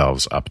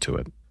ourselves up to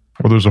it.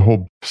 Well, there's a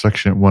whole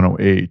section at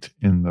 108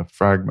 in the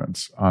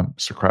fragments on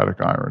Socratic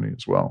irony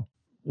as well.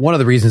 One of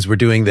the reasons we're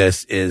doing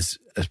this is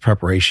as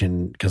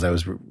preparation, because I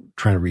was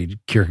trying to read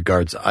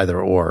Kierkegaard's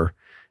Either Or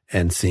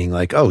and seeing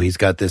like, oh, he's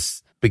got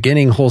this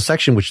beginning whole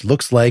section which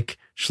looks like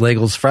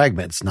Schlegel's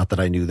fragments. Not that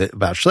I knew that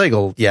about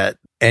Schlegel yet.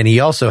 And he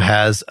also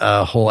has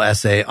a whole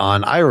essay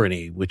on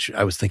irony, which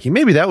I was thinking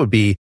maybe that would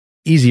be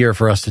easier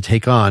for us to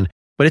take on.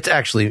 But it's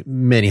actually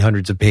many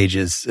hundreds of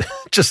pages,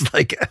 just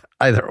like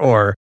Either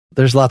Or.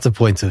 There's lots of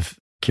points of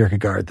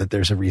Kierkegaard that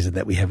there's a reason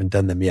that we haven't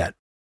done them yet.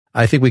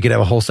 I think we could have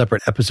a whole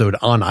separate episode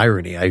on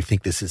irony. I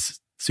think this is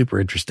super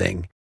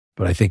interesting.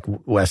 But I think,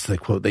 Wes, the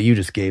quote that you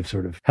just gave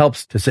sort of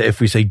helps to say,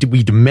 if we say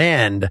we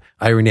demand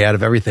irony out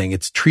of everything,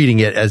 it's treating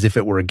it as if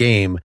it were a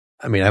game.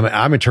 I mean,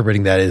 I'm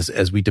interpreting that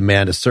as we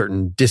demand a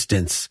certain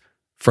distance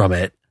from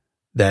it,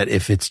 that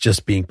if it's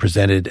just being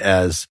presented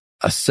as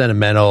a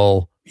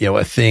sentimental,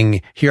 a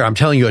thing, here, I'm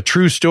telling you a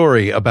true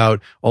story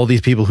about all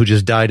these people who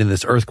just died in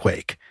this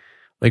earthquake.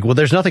 Like, well,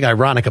 there's nothing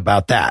ironic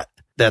about that.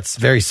 That's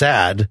very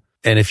sad.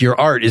 And if your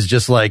art is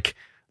just like,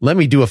 let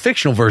me do a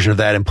fictional version of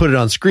that and put it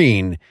on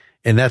screen,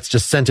 and that's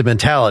just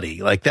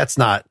sentimentality, like that's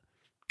not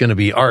going to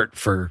be art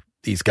for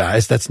these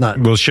guys. That's not.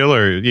 Well,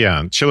 Schiller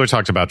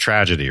talked about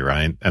tragedy,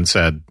 right? And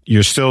said,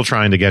 you're still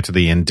trying to get to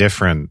the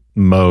indifferent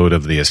mode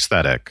of the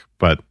aesthetic,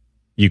 but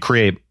you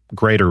create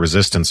greater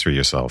resistance for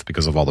yourself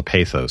because of all the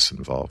pathos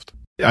involved.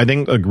 I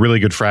think a really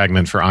good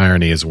fragment for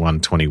irony is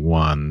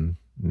 121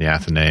 in the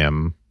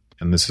Athenaeum.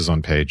 And this is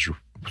on page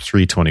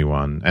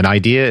 321. An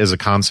idea is a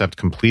concept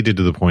completed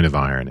to the point of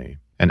irony,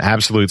 an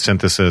absolute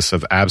synthesis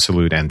of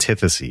absolute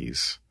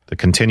antitheses, the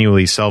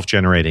continually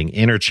self-generating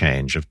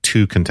interchange of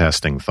two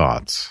contesting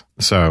thoughts.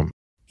 So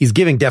he's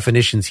giving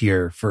definitions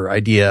here for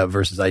idea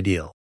versus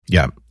ideal.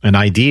 Yeah. An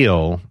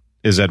ideal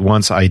is at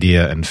once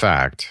idea and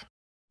fact.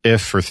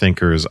 If, for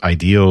thinkers,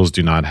 ideals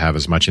do not have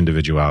as much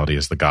individuality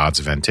as the gods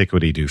of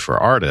antiquity do for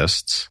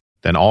artists,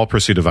 then all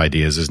pursuit of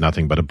ideas is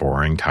nothing but a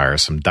boring,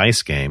 tiresome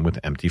dice game with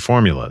empty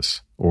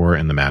formulas, or,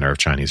 in the manner of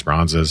Chinese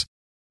bronzes,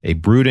 a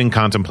brooding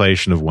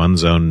contemplation of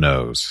one's own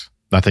nose.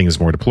 Nothing is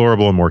more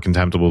deplorable and more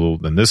contemptible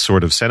than this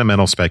sort of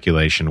sentimental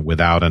speculation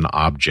without an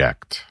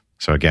object.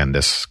 So again,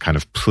 this kind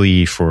of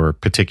plea for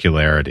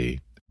particularity.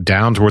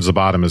 Down towards the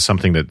bottom is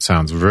something that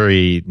sounds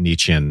very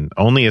Nietzschean.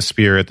 Only a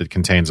spirit that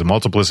contains a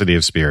multiplicity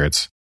of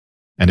spirits,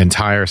 an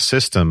entire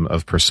system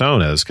of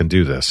personas can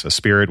do this. A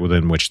spirit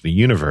within which the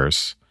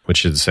universe,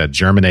 which is said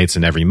germinates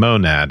in every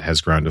monad,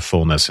 has grown to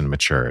fullness and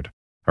matured.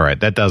 All right,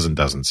 that doesn't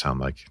sound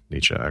like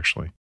Nietzsche,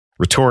 actually.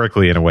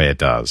 Rhetorically, in a way, it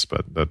does,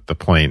 but the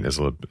point is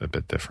a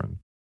bit different.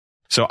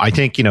 So I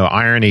think,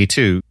 irony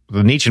too,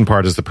 the Nietzschean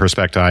part is the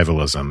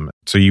perspectivalism.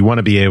 So you want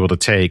to be able to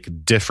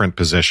take different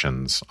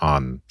positions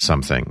on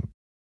something.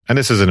 And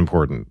this isn't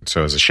important.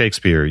 So as a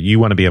Shakespeare, you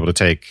want to be able to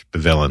take the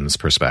villain's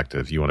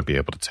perspective. You want to be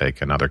able to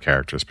take another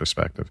character's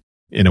perspective.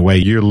 In a way,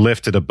 you're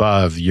lifted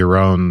above your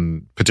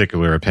own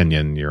particular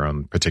opinion, your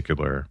own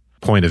particular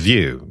point of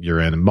view. You're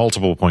in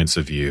multiple points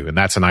of view, and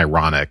that's an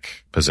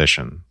ironic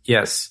position.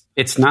 Yes.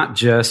 It's not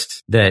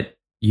just that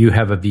you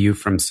have a view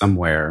from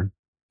somewhere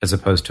as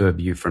opposed to a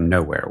view from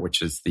nowhere,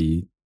 which is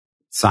the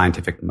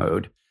scientific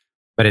mode,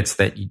 but it's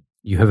that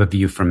you have a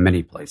view from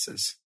many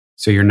places.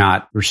 So you're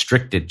not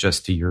restricted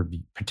just to your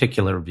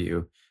particular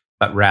view,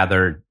 but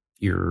rather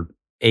you're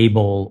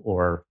able,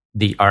 or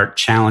the art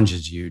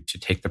challenges you to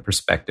take the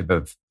perspective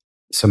of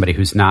somebody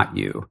who's not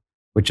you,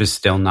 which is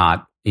still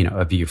not,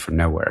 a view from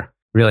nowhere.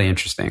 Really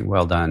interesting.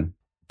 Well done.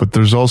 But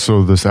there's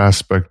also this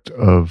aspect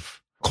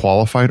of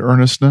qualified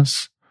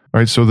earnestness,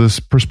 right? So this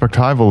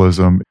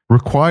perspectivalism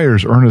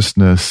requires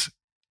earnestness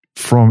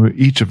from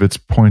each of its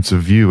points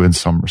of view in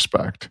some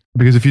respect.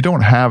 Because if you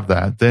don't have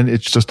that, then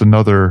it's just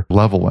another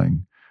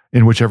leveling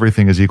in which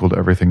everything is equal to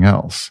everything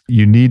else.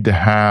 You need to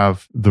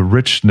have the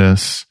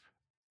richness,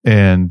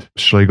 and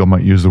Schlegel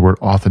might use the word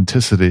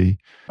authenticity.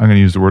 I'm going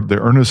to use the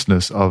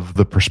earnestness of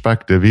the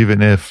perspective,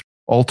 even if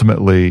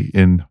ultimately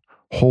in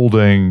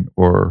holding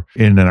or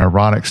in an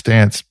ironic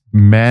stance,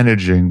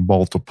 managing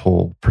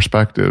multiple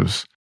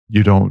perspectives,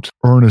 you don't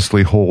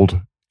earnestly hold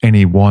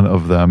any one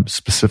of them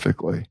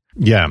specifically.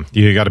 Yeah,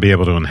 you got to be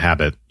able to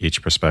inhabit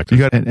each perspective.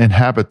 You got to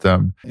inhabit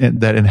them.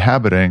 And that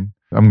inhabiting,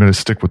 I'm going to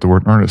stick with the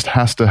word earnest,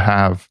 has to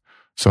have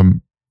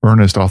some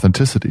earnest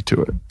authenticity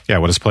to it. Yeah,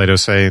 what does Plato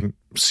say?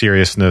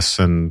 Seriousness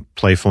and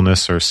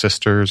playfulness are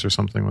sisters or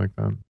something like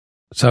that.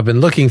 So I've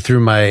been looking through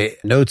my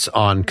notes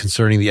on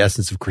concerning the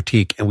essence of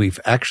critique, and we've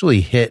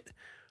actually hit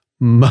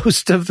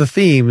most of the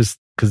themes,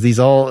 because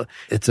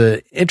it's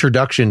an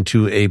introduction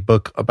to a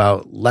book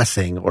about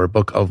Lessing, or a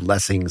book of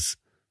Lessing's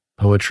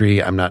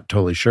poetry. I'm not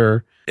totally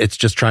sure. It's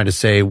just trying to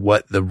say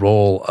what the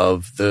role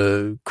of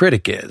the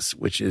critic is,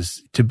 which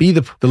is to be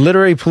the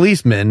literary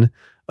policeman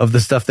of the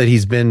stuff that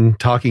he's been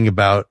talking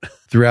about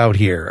throughout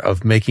here,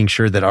 of making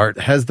sure that art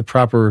has the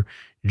proper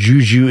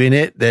juju in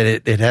it, that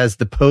it has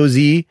the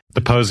posy.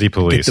 The posy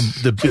police.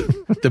 The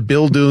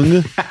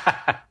Bildung.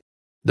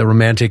 The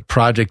romantic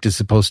project is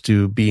supposed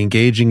to be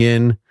engaging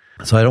in.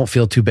 So I don't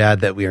feel too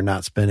bad that we are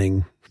not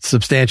spending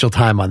substantial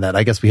time on that.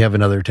 I guess we have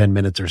another 10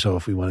 minutes or so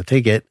if we want to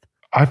take it.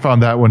 I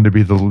found that one to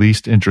be the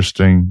least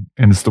interesting,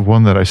 and it's the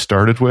one that I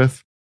started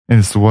with, and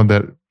it's the one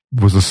that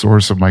was the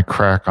source of my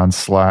crack on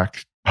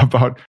Slack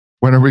about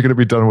when are we going to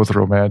be done with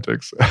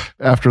romantics.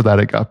 After that,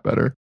 it got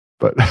better.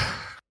 But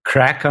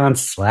crack on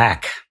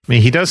Slack. I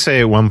mean, he does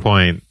say at one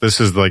point, this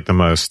is like the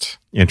most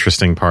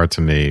interesting part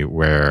to me,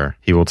 where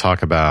he will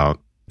talk about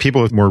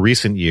people of more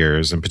recent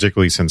years, and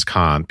particularly since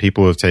Kant,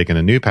 people have taken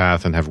a new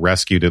path and have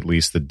rescued at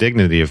least the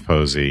dignity of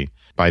poesy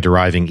by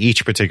deriving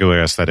each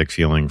particular aesthetic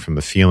feeling from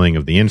the feeling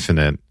of the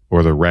infinite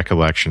or the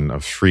recollection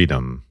of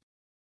freedom.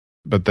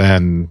 But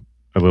then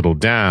a little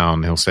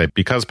down, he'll say,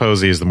 because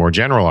poesy is the more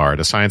general art,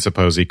 a science of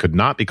poesy could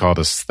not be called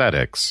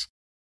aesthetics,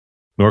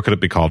 nor could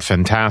it be called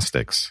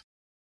fantastics,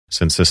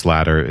 since this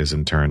latter is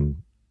in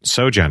turn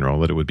so general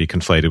that it would be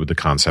conflated with the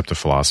concept of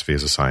philosophy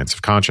as a science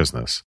of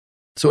consciousness.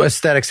 So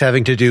aesthetics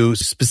having to do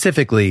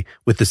specifically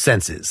with the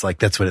senses, like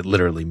that's what it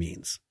literally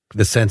means.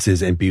 The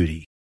senses and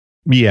beauty.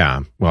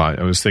 Yeah, well,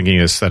 I was thinking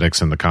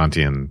aesthetics in the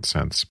Kantian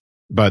sense.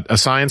 But a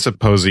science of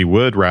poesy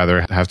would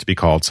rather have to be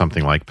called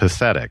something like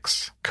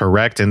pathetics,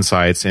 correct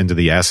insights into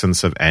the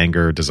essence of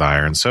anger,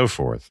 desire, and so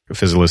forth. A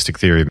physicalistic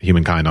theory of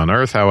humankind on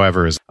Earth,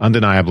 however, is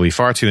undeniably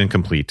far too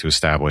incomplete to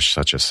establish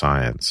such a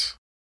science.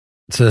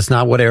 So that's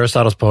not what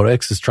Aristotle's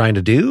Poetics is trying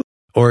to do?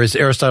 Or is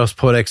Aristotle's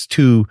Poetics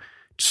too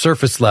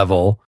surface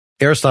level?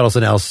 Aristotle's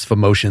analysis of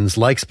emotions,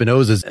 like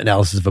Spinoza's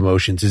analysis of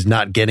emotions, is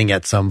not getting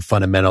at some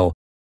fundamental.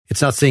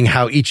 It's not seeing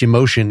how each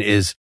emotion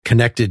is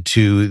connected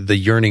to the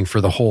yearning for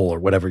the whole, or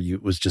whatever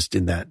was just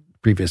in that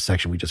previous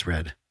section we just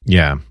read.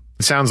 Yeah.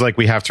 It sounds like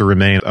we have to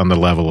remain on the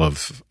level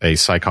of a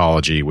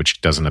psychology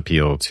which doesn't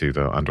appeal to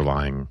the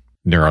underlying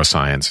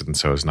neuroscience and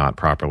so is not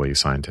properly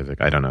scientific.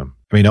 I don't know.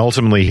 I mean,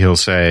 ultimately, he'll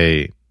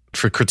say,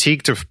 for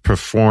critique to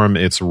perform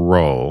its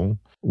role,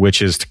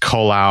 which is to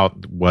cull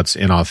out what's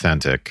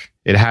inauthentic,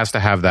 it has to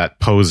have that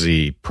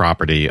posy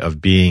property of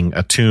being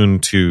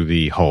attuned to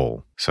the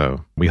whole.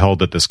 So we hold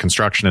that this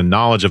construction and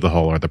knowledge of the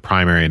whole are the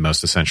primary and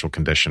most essential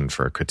condition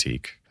for a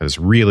critique that is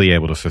really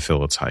able to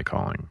fulfill its high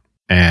calling.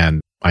 And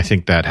I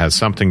think that has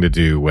something to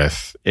do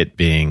with it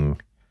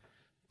being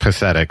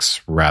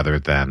pathetics rather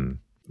than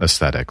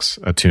aesthetics,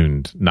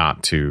 attuned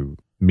not to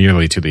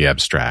merely to the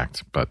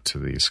abstract, but to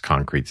these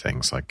concrete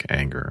things like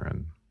anger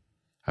and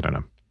I don't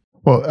know.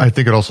 Well, I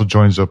think it also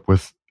joins up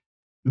with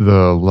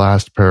the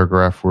last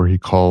paragraph where he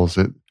calls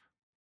it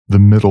the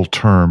middle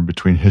term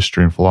between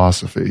history and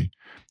philosophy.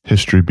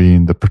 History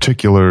being the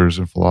particulars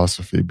and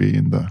philosophy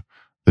being the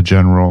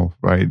general,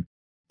 right?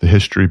 The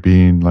history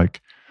being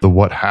like the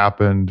what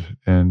happened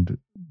and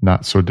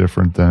not so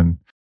different than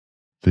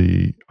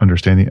the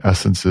understanding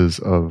essences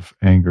of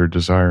anger,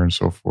 desire, and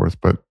so forth,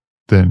 but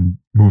then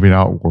moving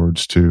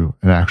outwards to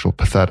an actual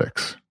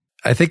pathetics.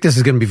 I think this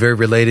is going to be very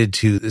related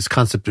to this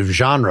concept of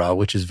genre,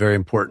 which is very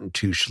important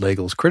to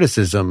Schlegel's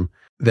criticism,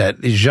 that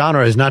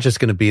genre is not just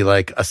going to be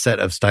like a set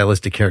of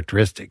stylistic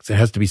characteristics. It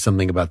has to be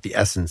something about the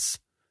essence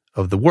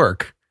of the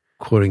work.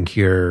 Quoting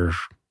here,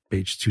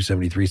 page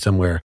 273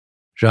 somewhere,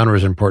 genre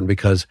is important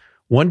because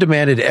one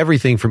demanded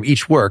everything from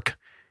each work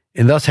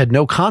and thus had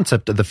no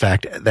concept of the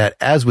fact that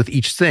as with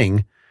each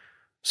thing,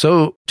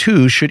 so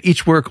too should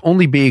each work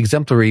only be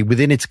exemplary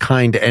within its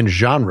kind and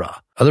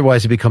genre.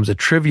 Otherwise it becomes a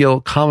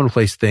trivial,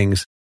 commonplace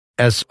things,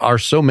 as are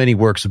so many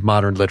works of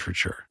modern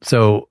literature.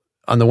 So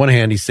on the one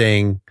hand, he's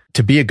saying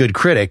to be a good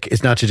critic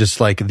is not to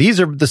just like, these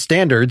are the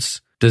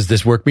standards. Does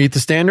this work meet the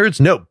standards?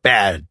 No,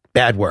 bad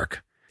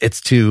work. It's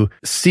to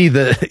see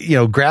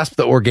grasp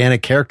the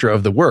organic character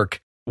of the work.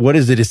 What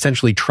is it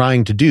essentially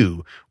trying to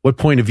do? What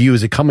point of view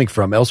is it coming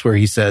from? Elsewhere,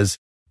 he says,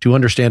 to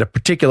understand a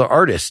particular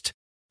artist,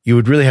 you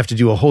would really have to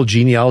do a whole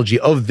genealogy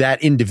of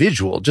that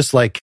individual, just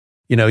like,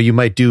 you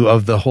might do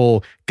of the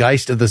whole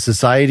Geist of the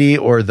society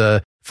or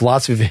the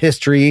philosophy of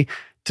history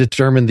to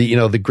determine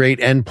the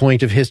great end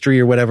point of history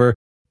or whatever.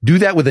 Do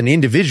that with an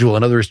individual.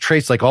 In other words,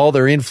 trace like all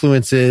their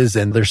influences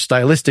and their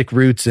stylistic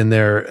roots and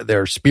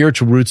their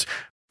spiritual roots,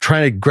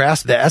 trying to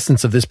grasp the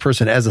essence of this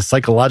person as a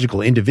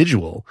psychological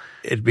individual.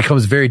 It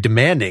becomes very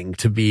demanding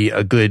to be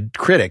a good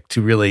critic,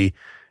 to really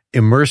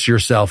immerse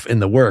yourself in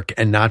the work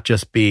and not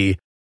just be.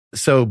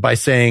 So by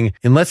saying,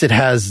 unless it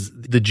has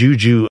the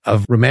juju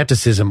of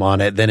romanticism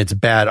on it, then it's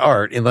bad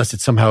art, unless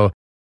it somehow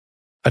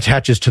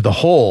attaches to the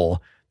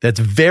whole, that's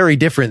very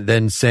different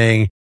than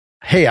saying,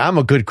 hey, I'm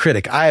a good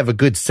critic. I have a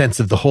good sense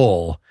of the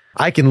whole.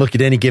 I can look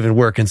at any given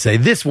work and say,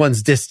 this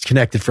one's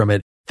disconnected from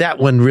it. That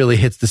one really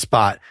hits the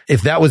spot.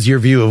 If that was your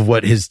view of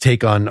what his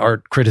take on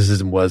art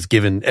criticism was,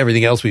 given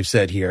everything else we've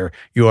said here,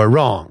 you are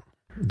wrong.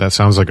 That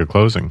sounds like a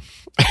closing.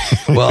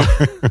 Well,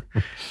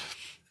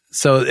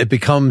 so it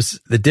becomes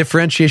the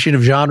differentiation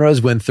of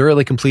genres when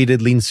thoroughly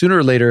completed leads sooner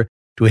or later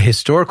to a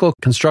historical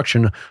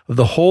construction of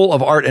the whole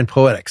of art and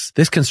poetics.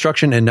 This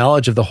construction and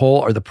knowledge of the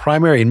whole are the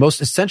primary and most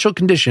essential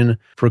condition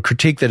for a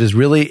critique that is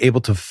really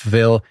able to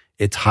fulfill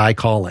its high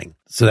calling.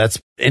 So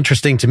that's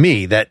interesting to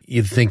me that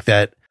you think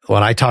that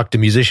when I talk to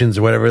musicians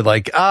or whatever,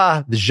 like,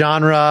 the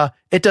genre,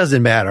 it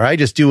doesn't matter. I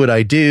just do what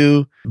I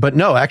do. But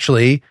no,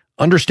 actually,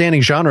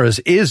 understanding genres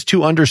is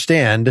to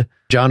understand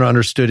genre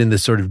understood in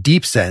this sort of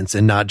deep sense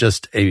and not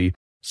just a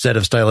set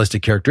of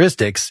stylistic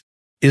characteristics,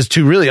 is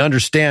to really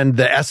understand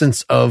the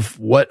essence of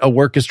what a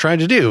work is trying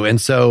to do. And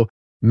so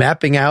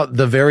mapping out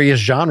the various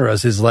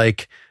genres is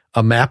like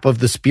a map of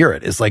the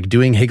spirit. It's like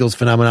doing Hegel's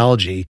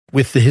phenomenology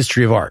with the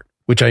history of art,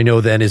 which I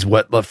know then is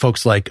what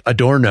folks like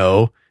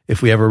Adorno,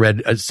 if we ever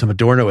read some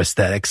Adorno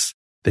aesthetics,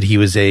 that he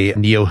was a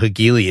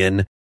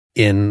neo-Hegelian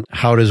in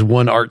how does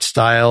one art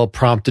style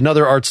prompt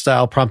another art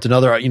style, prompt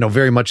another,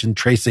 very much in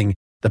tracing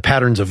the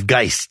patterns of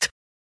Geist.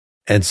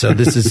 And so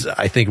this is,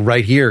 I think,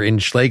 right here in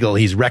Schlegel,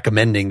 he's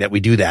recommending that we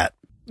do that.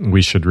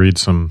 We should read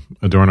some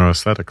Adorno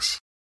aesthetics.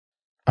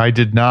 I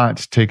did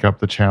not take up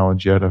the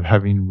challenge yet of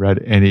having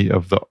read any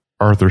of the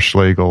Arthur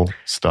Schlegel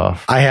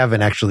stuff. I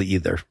haven't actually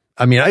either.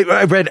 I mean,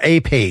 I read a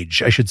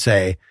page, I should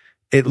say.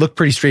 It looked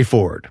pretty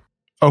straightforward.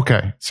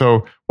 Okay.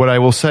 So what I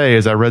will say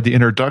is I read the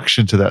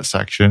introduction to that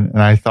section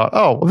and I thought,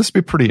 oh, well, this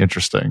would be pretty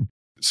interesting.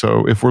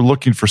 So if we're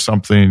looking for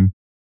something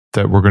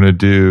that we're going to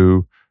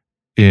do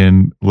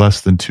in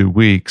less than 2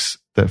 weeks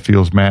that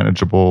feels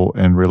manageable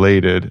and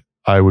related,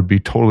 I would be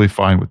totally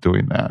fine with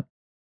doing that.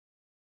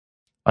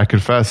 I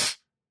confess,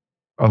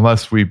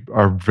 unless we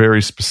are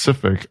very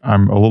specific,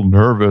 I'm a little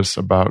nervous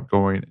about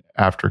going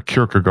after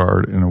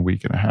Kierkegaard in a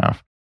week and a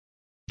half,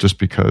 just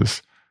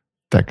because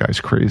that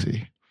guy's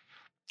crazy.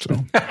 So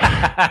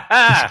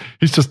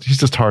he's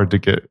just hard to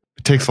get.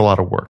 It takes a lot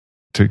of work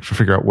to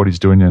figure out what he's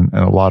doing and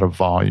a lot of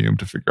volume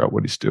to figure out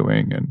what he's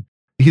doing. And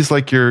he's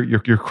like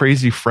your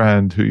crazy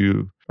friend who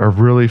you are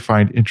really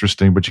find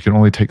interesting, but you can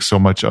only take so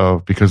much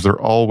of because they're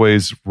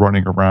always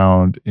running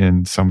around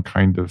in some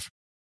kind of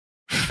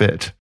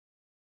fit.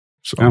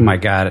 So, oh my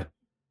God.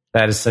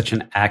 That is such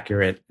an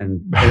accurate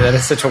and that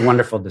is such a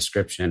wonderful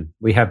description.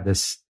 We have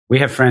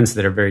friends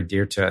that are very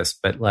dear to us,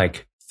 but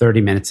like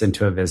 30 minutes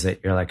into a visit,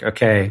 you're like,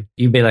 okay,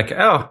 you'd be like,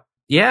 oh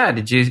yeah,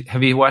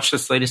 have you watched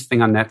this latest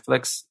thing on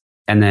Netflix?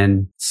 And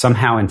then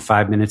somehow in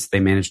 5 minutes, they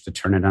manage to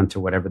turn it onto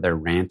whatever their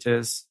rant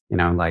is,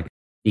 like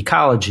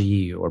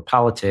ecology or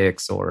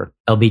politics or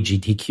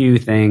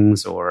LGBTQ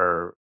things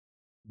or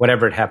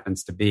whatever it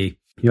happens to be.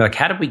 You're like,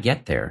 how did we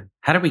get there?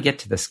 How did we get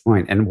to this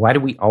point? And why do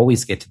we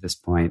always get to this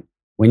point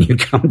when you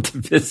come to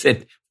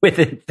visit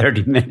within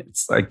 30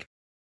 minutes? Like,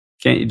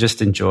 can't you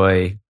just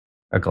enjoy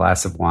a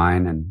glass of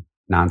wine and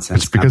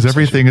nonsense? It's because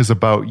everything is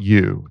about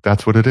you.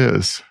 That's what it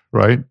is,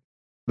 right?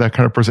 That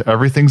kind of person.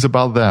 Everything's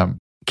about them.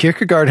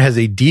 Kierkegaard has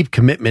a deep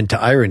commitment to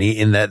irony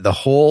in that the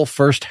whole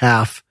first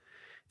half,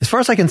 as far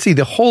as I can see,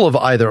 the whole of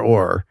Either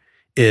Or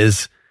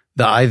is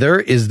the either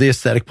is the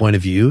aesthetic point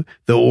of view,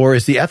 the or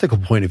is the ethical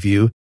point of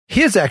view.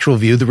 His actual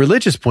view, the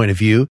religious point of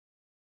view,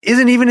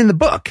 isn't even in the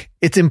book.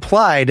 It's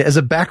implied as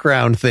a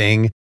background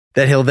thing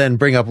that he'll then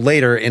bring up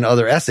later in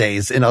other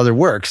essays, in other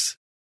works.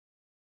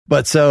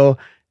 But so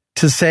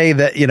to say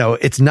that,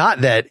 it's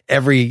not that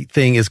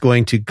everything is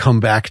going to come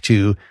back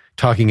to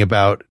talking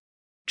about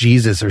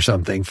Jesus or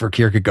something for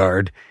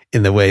Kierkegaard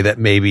in the way that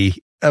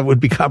maybe would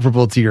be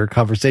comparable to your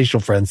conversational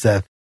friend,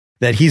 Seth,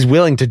 that he's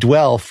willing to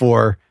dwell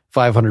for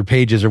 500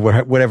 pages or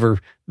whatever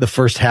the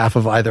first half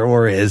of Either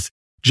Or is,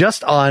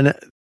 just on,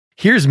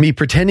 here's me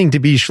pretending to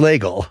be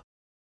Schlegel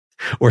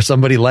or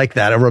somebody like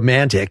that, a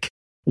romantic.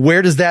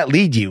 Where does that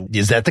lead you?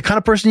 Is that the kind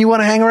of person you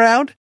want to hang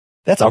around?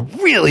 That's a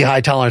really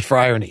high tolerance for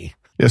irony.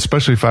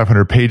 Especially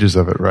 500 pages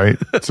of it, right?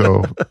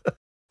 So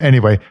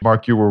anyway,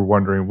 Mark, you were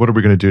wondering, what are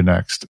we going to do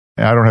next?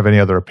 And I don't have any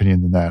other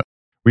opinion than that.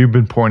 We've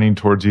been pointing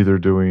towards either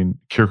doing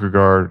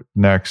Kierkegaard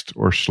next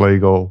or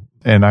Schlegel,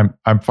 and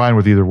I'm fine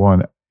with either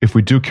one. If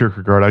we do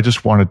Kierkegaard, I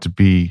just want it to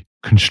be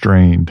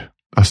constrained,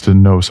 us to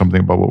know something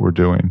about what we're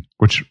doing,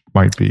 which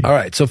might be. All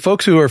right. So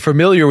folks who are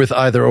familiar with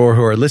Either Or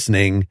who are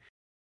listening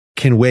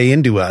can weigh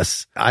into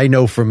us. I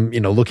know from,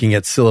 looking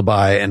at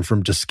syllabi and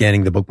from just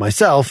scanning the book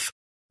myself,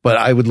 but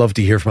I would love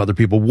to hear from other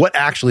people. What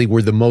actually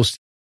were the most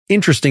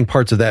interesting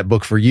parts of that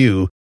book for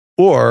you?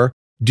 Or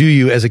do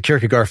you, as a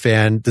Kierkegaard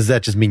fan, does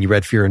that just mean you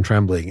read Fear and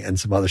Trembling and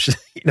some other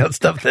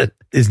stuff that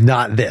is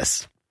not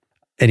this?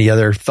 Any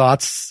other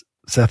thoughts,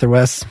 Seth or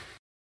Wes?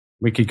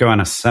 We could go on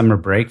a summer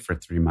break for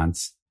 3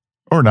 months.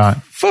 Or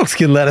not. Folks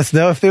can let us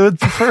know if they would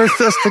prefer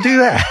us to do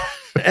that.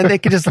 And they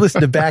can just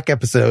listen to back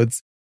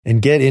episodes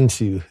and get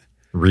into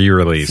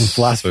re-release.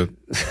 So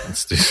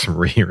let's do some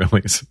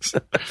re-releases.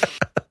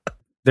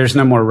 There's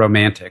no more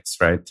romantics,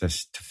 right? To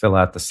fill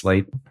out the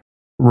slate.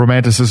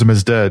 Romanticism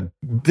is dead.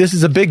 This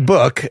is a big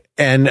book,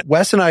 and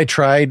Wes and I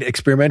tried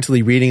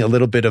experimentally reading a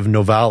little bit of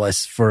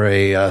Novalis for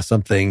a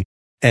something,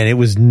 and it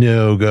was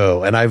no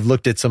go. And I've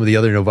looked at some of the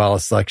other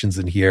Novalis selections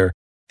in here,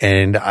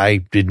 and I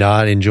did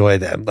not enjoy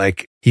them.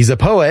 Like, he's a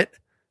poet,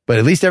 but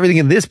at least everything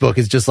in this book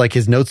is just like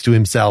his notes to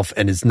himself,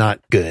 and it's not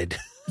good.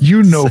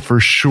 You know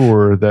for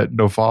sure that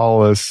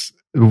Novalis,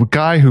 the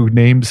guy who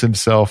names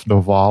himself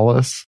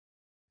Novalis,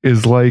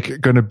 is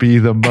like going to be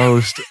the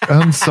most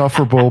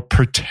insufferable,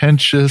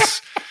 pretentious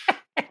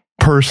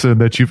person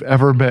that you've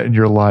ever met in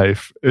your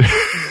life.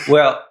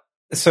 Well,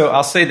 so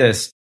I'll say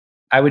this.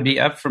 I would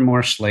be up for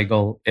more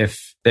Schlegel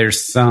if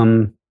there's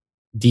some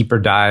deeper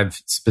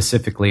dive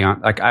specifically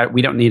on,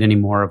 we don't need any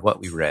more of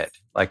what we read.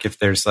 Like, if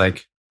there's well,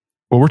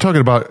 we're talking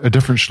about a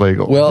different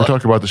Schlegel. We're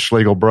talking about the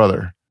Schlegel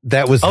brother.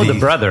 That was the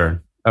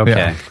brother. Okay.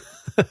 Yeah.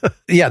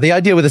 Yeah, the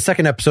idea with the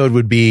second episode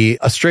would be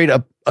a straight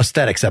up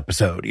aesthetics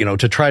episode,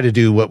 to try to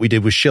do what we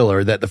did with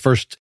Schiller, that the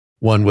first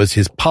one was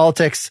his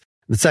politics,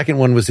 the second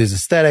one was his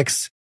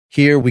aesthetics.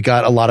 Here we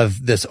got a lot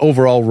of this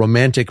overall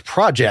romantic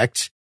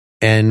project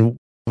and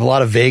a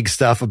lot of vague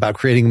stuff about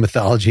creating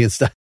mythology and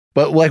stuff.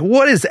 But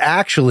what is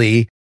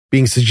actually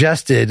being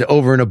suggested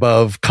over and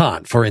above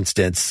Kant, for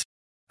instance?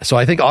 So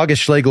I think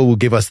August Schlegel will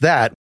give us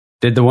that.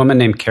 Did the woman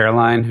named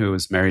Caroline, who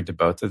was married to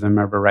both of them,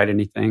 ever write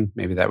anything?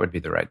 Maybe that would be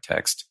the right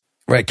text.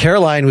 Right.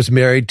 Caroline was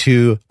married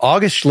to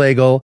August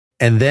Schlegel.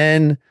 And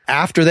then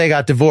after they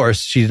got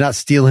divorced, she did not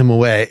steal him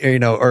away,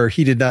 or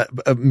he did not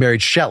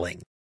married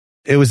Schelling.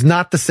 It was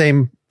not the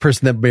same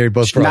person that married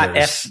both brothers. Not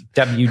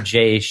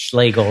F.W.J.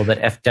 Schlegel, but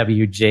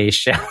F.W.J.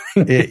 Schelling.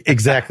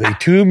 Exactly.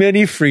 Too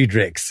many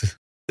Friedrichs.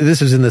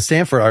 This was in the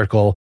Stanford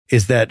article,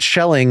 is that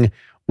Schelling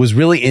was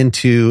really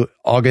into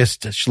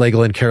August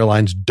Schlegel and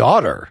Caroline's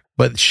daughter,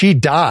 but she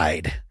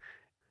died.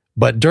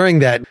 But during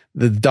that,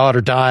 the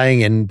daughter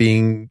dying and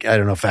being, I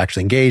don't know if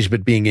actually engaged,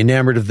 but being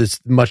enamored of this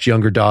much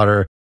younger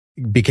daughter,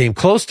 became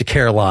close to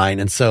Caroline.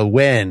 And so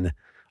when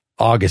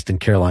August and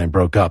Caroline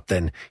broke up,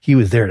 then he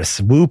was there to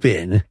swoop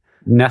in.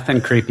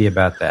 Nothing creepy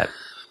about that.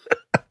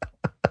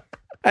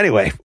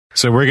 Anyway.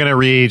 So we're going to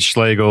read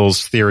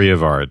Schlegel's Theory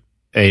of Art.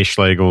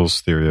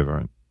 Schlegel's Theory of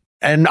Art.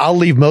 And I'll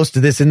leave most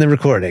of this in the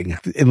recording,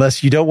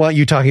 unless you don't want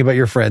you talking about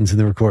your friends in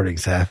the recording,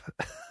 Seth.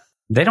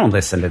 They don't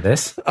listen to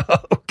this.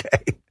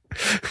 Okay.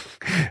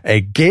 A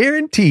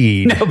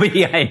guaranteed.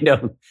 Nobody I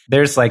know.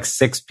 There's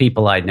 6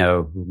 people I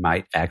know who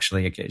might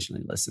actually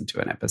occasionally listen to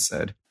an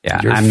episode.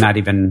 Yeah, I'm not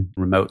even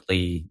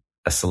remotely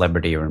a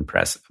celebrity or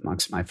impressive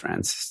amongst my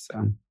friends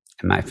and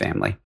my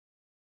family.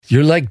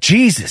 You're like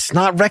Jesus,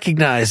 not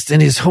recognized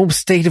in his home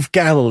state of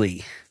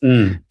Galilee.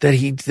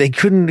 That they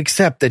couldn't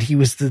accept that he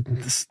was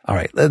all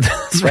right.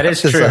 That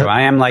is true.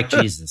 I am like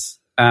Jesus.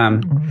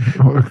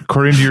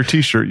 According to your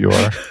T-shirt, you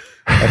are.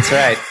 That's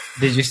right.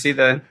 Did you see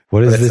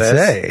what does it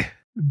say?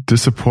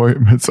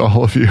 Disappointments,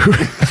 all of you.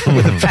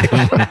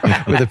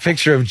 with a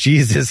picture of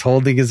Jesus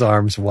holding his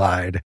arms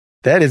wide.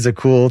 That is a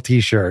cool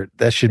t-shirt.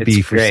 That should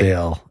be for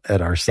sale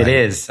at our site. It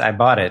is. I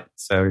bought it.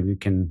 So you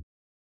can.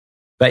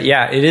 But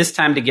yeah, it is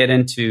time to get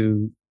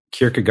into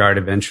Kierkegaard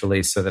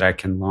eventually so that I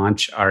can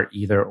launch our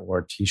either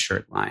or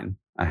t-shirt line.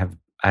 I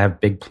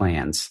have big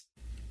plans.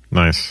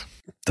 Nice.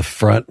 The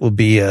front will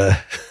be a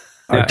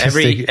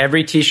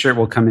every t-shirt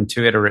will come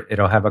into it, or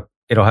it'll have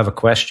a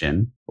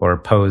question or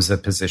pose a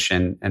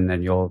position, and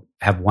then you'll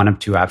have one of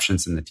two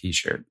options in the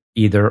t-shirt,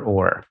 either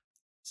or.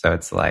 So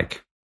it's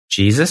like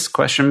Jesus ?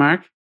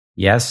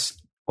 Yes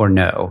or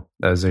no.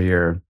 Those are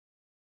your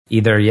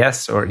either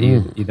yes or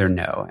either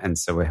no. And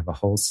so we have a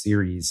whole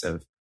series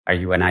of, are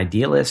you an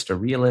idealist or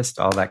realist?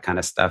 All that kind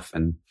of stuff.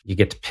 And you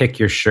get to pick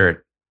your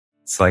shirt.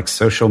 It's like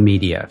social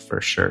media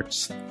for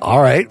shirts.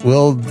 All right.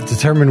 We'll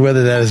determine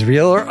whether that is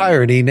real or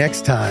irony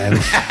next time.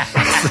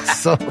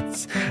 So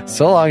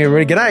long,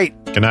 everybody. Good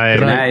night. Good night.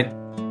 Good night.